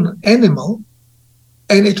grown animal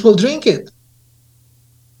and it will drink it.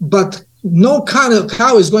 But no kind of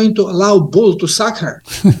cow is going to allow bull to suck her.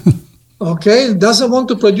 Okay? Doesn't want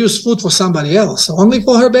to produce food for somebody else, only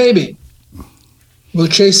for her baby. Will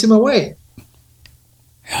chase him away.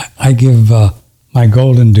 I give my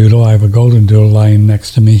golden doodle, I have a golden doodle lying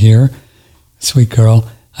next to me here, sweet girl.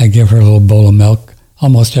 I give her a little bowl of milk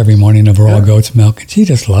almost every morning of raw goat's milk, and she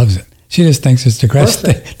just loves it. She just thinks it's the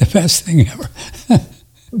best thing ever.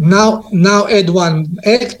 Now add one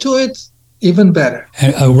egg to it, even better.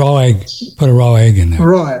 And a raw egg. Put a raw egg in there.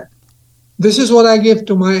 Raw egg. This is what I give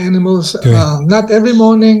to my animals, not every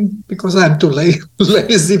morning because I'm too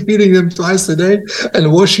lazy feeding them twice a day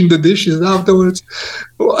and washing the dishes afterwards.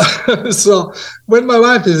 So when my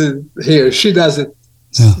wife is here, she does it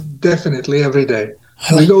definitely every day.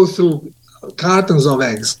 We go through cartons of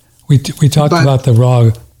eggs. We talked about the raw.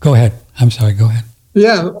 Go ahead. I'm sorry. Go ahead.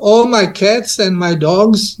 Yeah, all my cats and my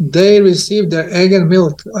dogs, they receive their egg and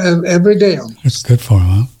milk every day. It's good for them,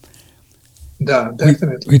 huh? Yeah,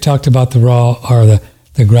 definitely. We talked about the raw or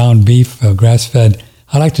the ground beef, grass-fed.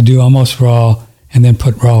 I like to do almost raw and then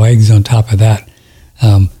put raw eggs on top of that.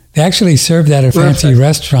 They actually serve that at fancy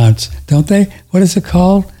restaurants, don't they? What is it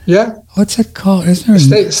called? Yeah. What's it called? Isn't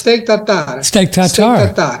there steak tartare? Steak tartare.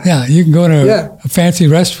 Steak tartare. Yeah, you can go to a fancy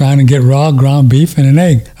restaurant and get raw ground beef and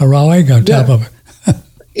a raw egg on top of it.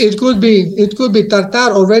 It could be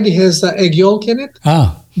tartare already has egg yolk in it.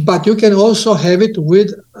 But you can also have it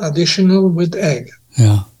with egg.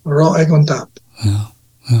 Yeah. Raw egg on top. Yeah.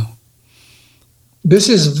 Yeah. This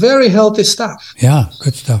is very healthy stuff. Yeah,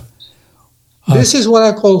 good stuff. This is what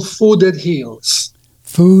I call food that heals.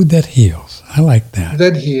 Food that heals. I like that.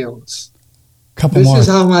 That heals. Couple more. This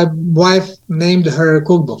is how my wife named her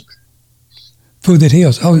cookbook. Food that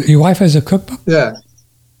heals. Oh, your wife has a cookbook? Yeah.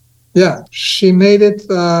 Yeah. She made it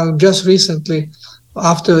just recently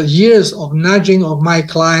after years of nudging of my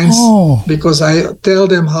clients because I tell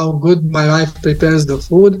them how good my wife prepares the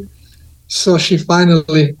food. So she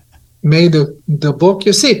finally made the book.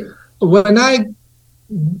 You see, when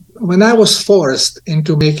I was forced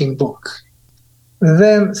into making book,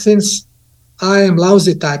 then since I am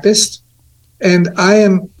lousy typist and I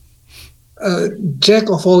am a jack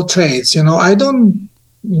of all trades, I don't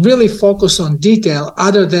really focus on detail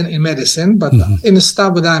other than in medicine, but in the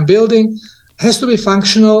stuff that I'm building has to be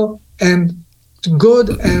functional and good,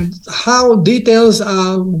 and how details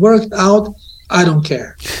are worked out, I don't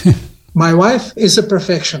care. My wife is a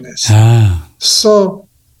perfectionist. So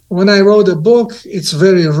when I wrote a book, it's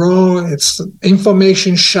very raw, it's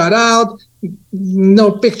information shut out,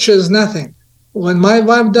 no pictures, nothing. When my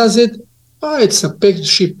wife does it, it's a picture.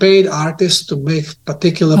 She paid artists to make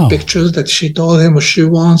particular pictures that she told him what she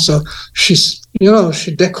wants. So she's,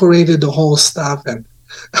 she decorated the whole stuff. And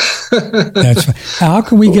that's fine. How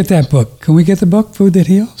can we get that book? Can we get the book, Food That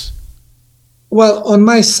Heals? Well, on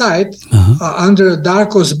my site, under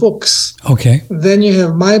Darko's books. Okay. Then you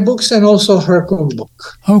have my books and also her cookbook.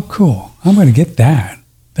 Oh, cool. I'm going to get that.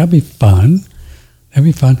 That'd be fun.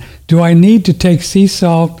 Do I need to take sea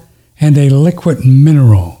salt and a liquid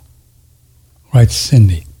mineral? Writes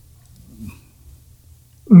Cindy.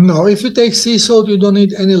 No, if you take sea salt, you don't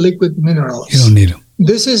need any liquid minerals. You don't need them.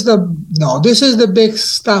 This is the big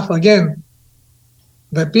stuff again.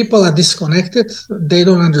 The people are disconnected, they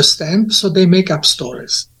don't understand, so they make up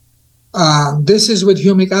stories. This is with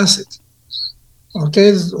humic acid.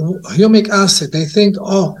 Okay, humic acid, they think,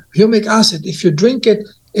 humic acid, if you drink it,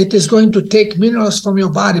 it is going to take minerals from your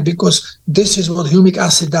body because this is what humic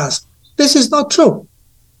acid does. This is not true.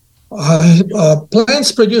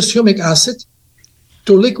 Plants produce humic acid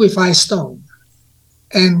to liquefy stone,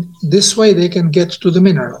 and this way they can get to the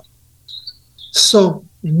mineral. So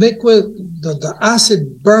the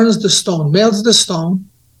acid burns the stone, melts the stone,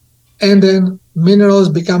 and then minerals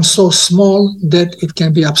become so small that it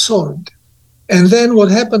can be absorbed. And then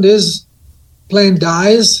what happened is plant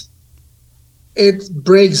dies, it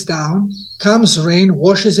breaks down, comes rain,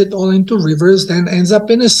 washes it all into rivers, then ends up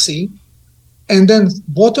in a sea, and then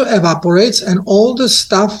water evaporates and all the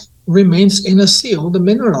stuff remains in a sea, all the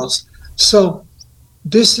minerals. So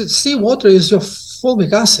this seawater is your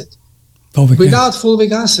fulvic acid. Without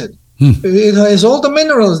fulvic acid. It has all the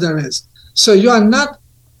minerals there is. So you are not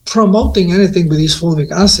promoting anything with these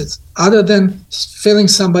fulvic acids other than filling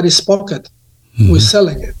somebody's pocket with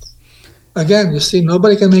selling it. Again, you see,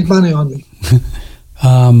 nobody can make money on me.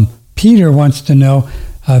 Peter wants to know,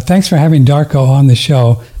 thanks for having Darko on the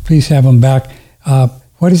show. Please have him back.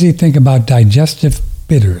 What does he think about digestive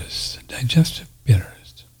bitters?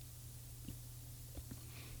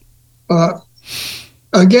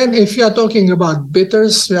 Again, if you are talking about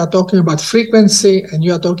bitters, we are talking about frequency and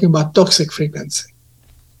you are talking about toxic frequency.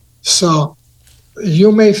 So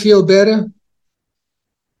you may feel better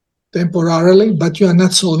temporarily, but you are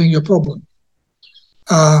not solving your problem.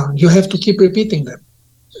 You have to keep repeating them.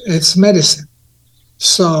 It's medicine.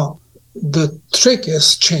 So the trick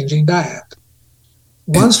is changing diet.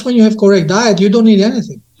 Once when you have correct diet, you don't need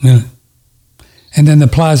anything. Yeah. And then the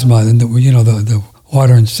plasma, and the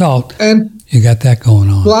water and salt, and you got that going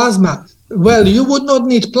on. Plasma. Well, you would not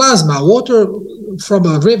need plasma. Water from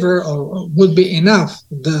a river would be enough.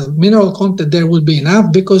 The mineral content there would be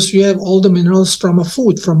enough because you have all the minerals from a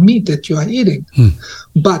food, from meat that you are eating.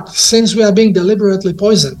 But since we are being deliberately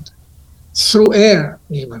poisoned through air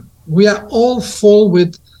even, we are all full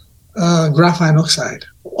with graphene oxide.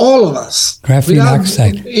 All of us. Graphene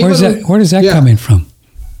oxide. Where is that coming from?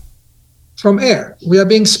 From air. We are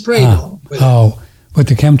being sprayed on. With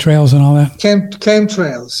the chemtrails and all that?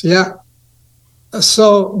 Chemtrails, yeah.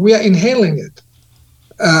 So we are inhaling it.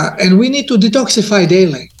 And we need to detoxify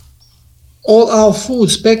daily. All our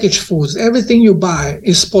foods, packaged foods, everything you buy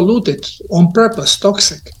is polluted on purpose,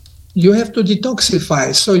 toxic. you have to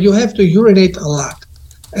detoxify. So you have to urinate a lot.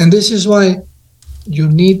 And this is why you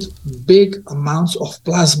need big amounts of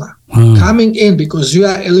plasma coming in, because you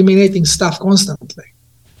are eliminating stuff constantly.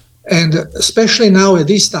 And especially now at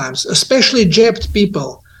these times, especially jabbed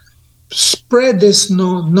people, spread this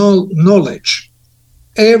knowledge.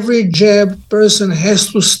 Every jabbed person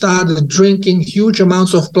has to start drinking huge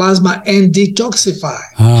amounts of plasma and detoxify.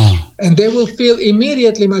 And they will feel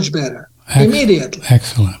immediately much better. Immediately.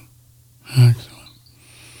 Excellent.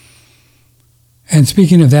 And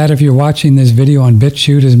speaking of that, if you're watching this video on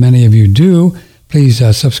BitChute, as many of you do, please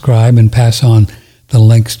subscribe and pass on the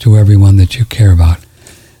links to everyone that you care about.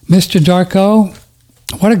 Mr. Darko,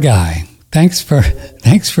 what a guy. Thanks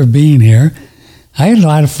for being here. I had a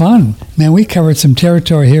lot of fun. Man, we covered some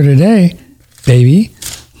territory here today, baby.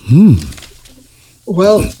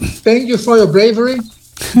 Well, thank you for your bravery,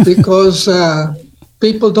 because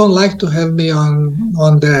people don't like to have me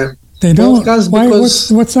on their They don't. Why,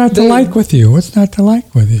 what's not to like with you? What's not to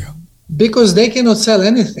like with you? Because they cannot sell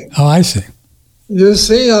anything. Oh, I see. You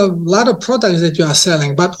see a lot of products that you are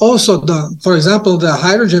selling, but also for example, the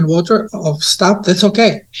hydrogen water of stuff, that's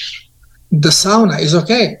okay. The sauna is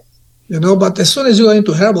okay, but as soon as you go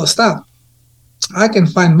into herbal stuff, I can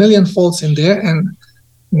find million faults in there and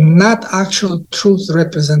not actual truth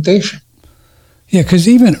representation. Yeah, because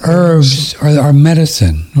even herbs are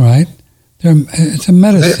medicine, right? It's a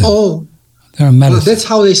medicine. They're a medicine. Well, that's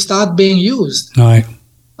how they start being used. Right.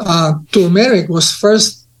 Turmeric was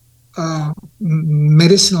first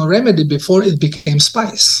medicinal remedy before it became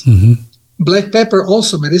spice. Black pepper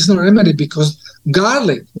also medicinal remedy, because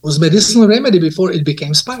garlic was medicinal remedy before it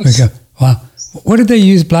became spice. Okay. Wow. What did they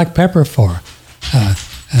use black pepper for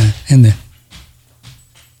in the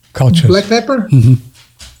culture? Black pepper?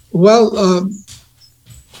 Well,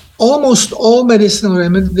 almost all medicinal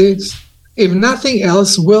remedies, if nothing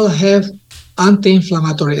else, will have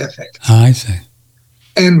anti-inflammatory effect. I see.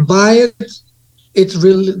 And by it,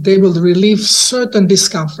 they will relieve certain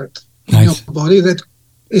discomfort in your body that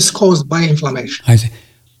is caused by inflammation. I see.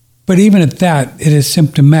 But even at that, it is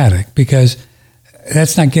symptomatic, because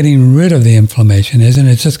that's not getting rid of the inflammation, isn't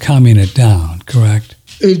it? It's just calming it down, correct?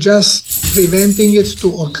 It's just preventing it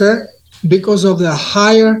to occur because of the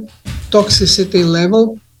higher toxicity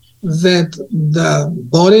level that the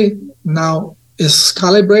body now is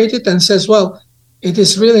calibrated and says, well, it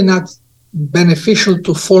is really not beneficial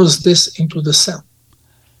to force this into the cell.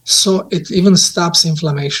 So it even stops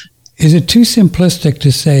inflammation. Is it too simplistic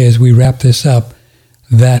to say, as we wrap this up,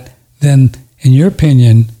 that then, in your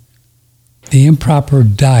opinion, the improper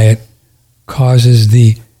diet causes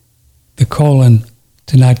the colon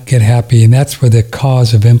to not get happy, and that's where the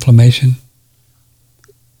cause of inflammation?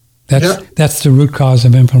 That's the root cause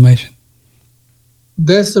of inflammation?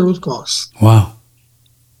 That's the root cause. Wow.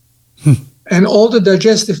 And all the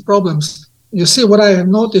digestive problems. You see, what I have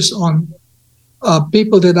noticed on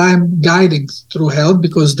people that I'm guiding through health,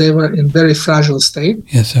 because they were in very fragile state.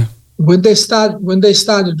 Yes, sir. When they start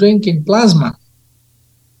drinking plasma,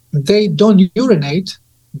 they don't urinate,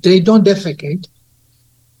 they don't defecate,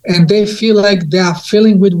 and they feel like they are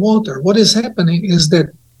filling with water. What is happening is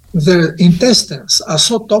that their intestines are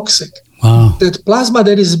so toxic that plasma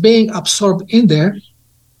that is being absorbed in there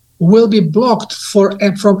will be blocked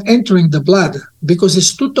from entering the blood because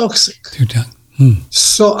it's too toxic.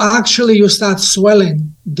 So actually you start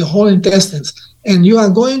swelling the whole intestines, and you are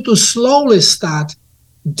going to slowly start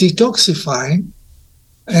detoxifying,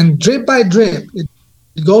 and drip by drip it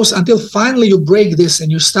goes until finally you break this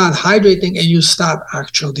and you start hydrating and you start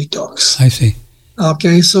actual detox. I see.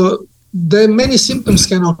 Okay, so the many symptoms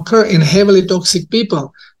can occur in heavily toxic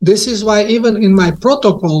people. This is why even in my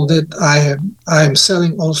protocol that I am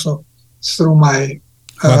selling also through my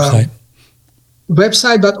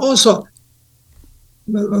website, but also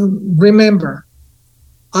remember,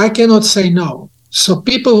 I cannot say no. So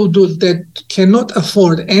people who do that cannot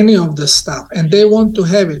afford any of the stuff and they want to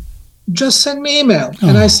have it, just send me email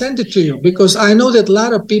and I send it to you, because I know that a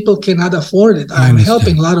lot of people cannot afford it. I'm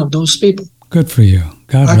helping a lot of those people. Good for you.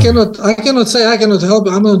 I cannot say I cannot help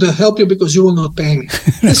you. I'm going to help you because you will not pay me.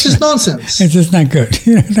 This is nonsense. It's just not good.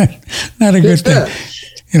 not a good thing.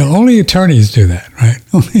 Only attorneys do that, right?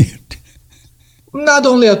 Not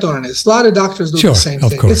only attorneys. A lot of doctors do the same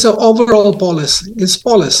thing. Course. It's an overall policy. It's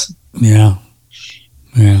policy. Yeah.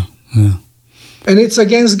 And it's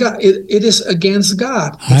against God. It is against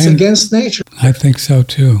God. It's against nature. I think so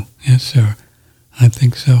too. Yes, sir. I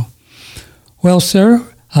think so. Well, sir,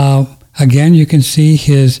 again, you can see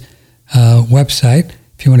his website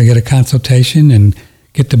if you want to get a consultation and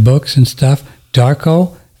get the books and stuff.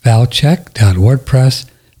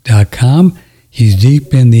 DarkoValchek.wordpress.com. He's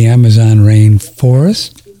deep in the Amazon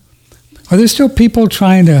rainforest. Are there still people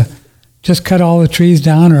trying to just cut all the trees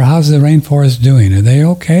down, or how's the rainforest doing? Are they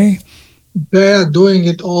okay? They are doing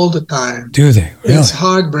it all the time. Do they? Really? It's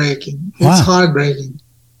heartbreaking. Wow. It's heartbreaking.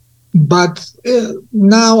 But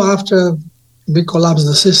now, after we collapse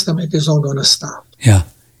the system, it is all going to stop. Yeah.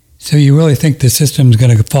 So you really think the system's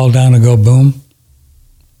going to fall down and go boom?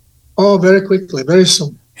 Oh, very quickly, very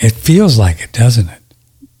soon. It feels like it, doesn't it?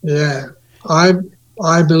 Yeah.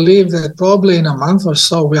 I believe that probably in a month or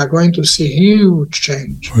so, we are going to see huge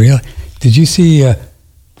change. Really? Did you see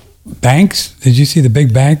banks? Did you see the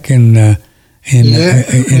big bank in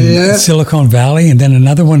Silicon Valley, and then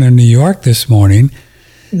another one in New York this morning?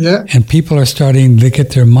 Yeah. And people are starting to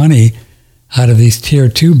get their money out of these tier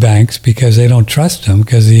 2 banks because they don't trust them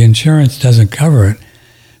because the insurance doesn't cover it.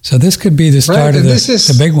 So this could be the start of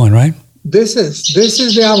the big one, right? This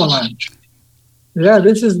is the avalanche. Yeah,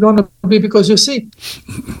 this is going to be, because you see,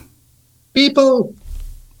 people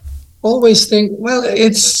always think, well,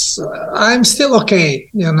 I'm still okay.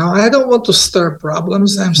 I don't want to stir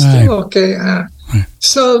problems. I'm still okay.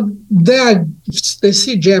 So they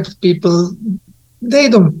see jabbed people. They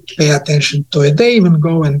don't pay attention to it. They even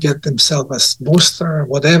go and get themselves a booster or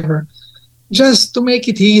whatever, just to make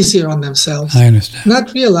it easier on themselves. I understand.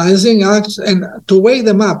 Not realizing, and to wake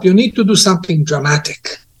them up, you need to do something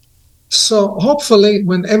dramatic. So hopefully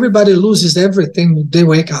when everybody loses everything, they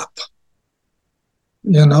wake up.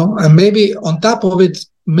 And maybe on top of it,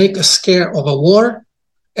 make a scare of a war,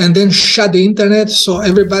 and then shut the internet so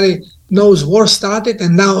everybody knows war started,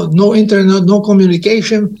 and now no internet, no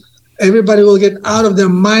communication. Everybody will get out of their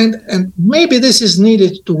mind, and maybe this is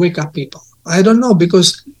needed to wake up people. I don't know,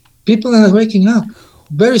 because people are waking up.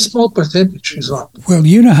 Very small percentage is what. Well,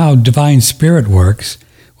 you know how divine spirit works.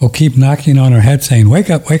 We'll keep knocking on our head saying, wake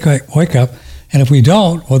up, wake up, wake up. And if we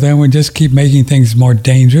don't, well, then we just keep making things more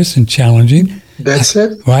dangerous and challenging. That's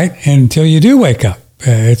it. Right? And until you do wake up.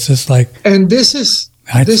 It's just like... And this is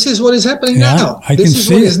what is happening now. This is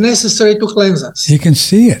what is necessary to cleanse us. You can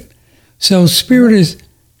see it. So spirit is,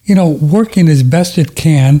 working as best it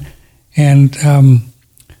can. And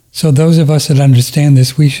so those of us that understand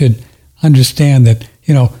this, we should understand that,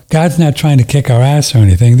 God's not trying to kick our ass or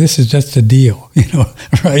anything. This is just a deal,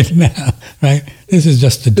 right now, right? This is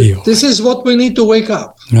just a deal. This is what we need to wake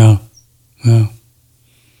up. No.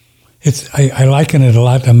 I liken it a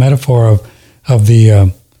lot, a metaphor of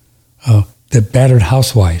the battered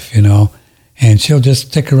housewife, and she'll just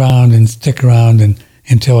stick around and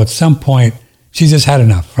until at some point she's just had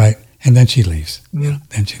enough, right? And then she leaves.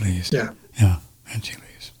 Then she leaves. Yeah. Then she leaves.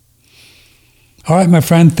 All right, my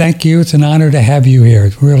friend, thank you. It's an honor to have you here.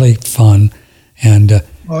 It's really fun. And it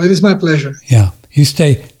is my pleasure. Yeah. You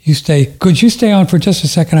stay. Could you stay on for just a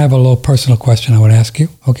second? I have a little personal question I would ask you,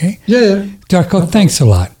 okay? Yeah. Darko, thanks a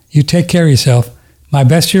lot. You take care of yourself. My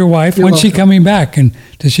best to your wife. When's she coming back? And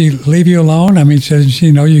does she leave you alone? I mean, does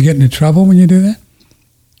she know you get into trouble when you do that?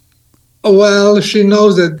 Well, she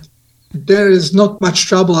knows that there is not much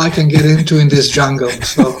trouble I can get into in this jungle.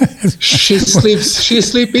 So she sleeps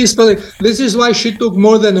peacefully. This is why she took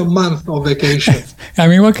more than a month of vacation. I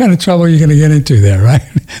mean, what kind of trouble are you going to get into there, right?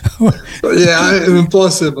 Yeah,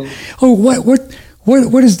 impossible. Oh, what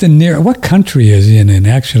is what country is he in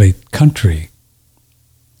actually country?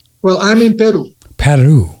 Well, I'm in Peru.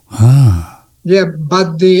 Peru. Ah. Yeah,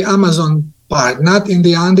 but the Amazon part, not in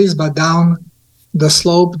the Andes, but down the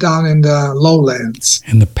slope, down in the lowlands.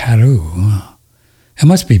 In the Peru. Oh. It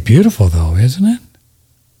must be beautiful, though, isn't it?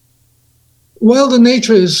 Well, the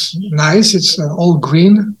nature is nice. It's all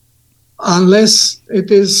green, unless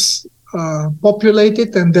it is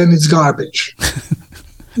populated, and then it's garbage.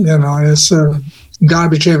 It's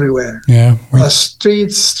garbage everywhere. Yeah.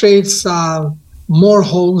 Streets are more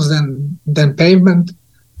holes than pavement.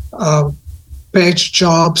 Patch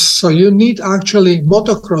jobs, so you need actually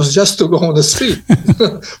motocross just to go on the street.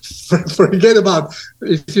 Forget about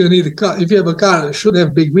if you need a car. If you have a car, it should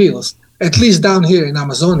have big wheels. At least down here in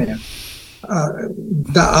Amazonia,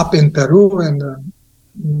 up in Peru, and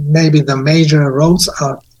maybe the major roads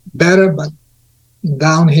are better, but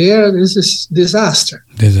down here, this is disaster.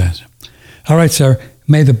 All right, sir.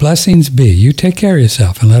 May the blessings be. You take care of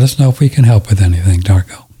yourself, and let us know if we can help with anything,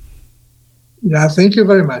 Darko. Yeah, thank you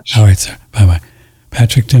very much. All right, sir. Bye-bye.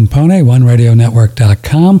 Patrick Timpone,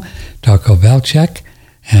 OneRadioNetwork.com, Darko Velchek.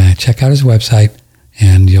 Check out his website,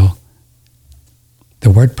 and the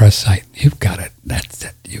WordPress site. You've got it. That's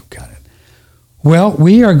it. You've got it. Well,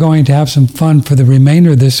 we are going to have some fun for the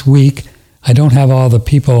remainder of this week. I don't have all the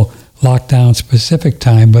people locked down specific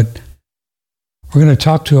time, but we're going to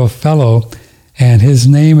talk to a fellow, and his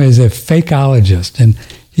name is a fakeologist, and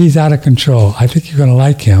he's out of control. I think you're going to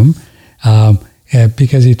like him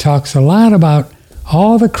because he talks a lot about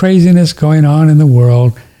all the craziness going on in the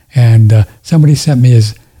world. And somebody sent me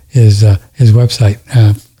his website,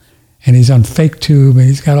 and he's on FakeTube, and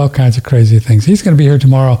he's got all kinds of crazy things. He's going to be here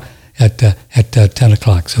tomorrow at 10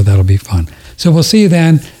 o'clock, so that'll be fun. So we'll see you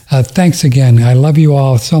then. Thanks again. I love you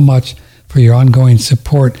all so much for your ongoing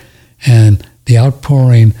support and the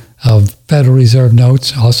outpouring of Federal Reserve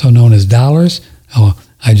notes, also known as dollars. Oh,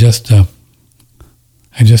 I just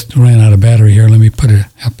ran out of battery here. Let me put it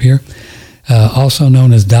up here. Also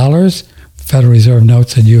known as dollars, Federal Reserve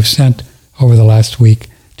notes that you've sent over the last week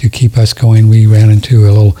to keep us going. We ran into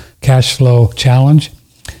a little cash flow challenge.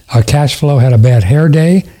 Our cash flow had a bad hair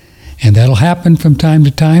day, and that'll happen from time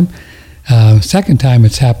to time. Second time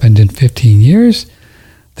it's happened in 15 years.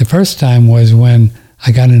 The first time was when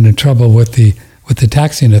I got into trouble with the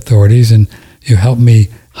taxing authorities, and you helped me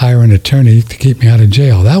hire an attorney to keep me out of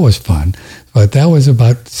jail. That was fun, but that was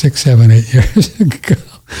about 6, 7, 8 years ago.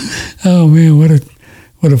 Oh man,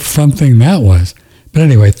 what a fun thing that was. But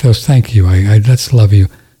anyway, thank you. I just love you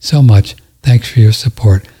so much. Thanks for your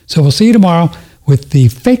support. So we'll see you tomorrow with the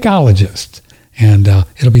Fakeologist, and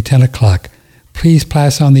it'll be 10 o'clock. Please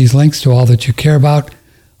pass on these links to all that you care about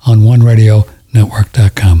on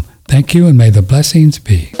OneRadioNetwork.com. Thank you, and may the blessings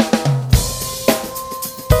be.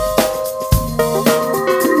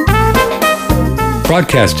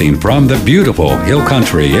 Broadcasting from the beautiful Hill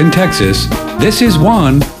Country in Texas, this is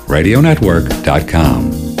OneRadioNetwork.com.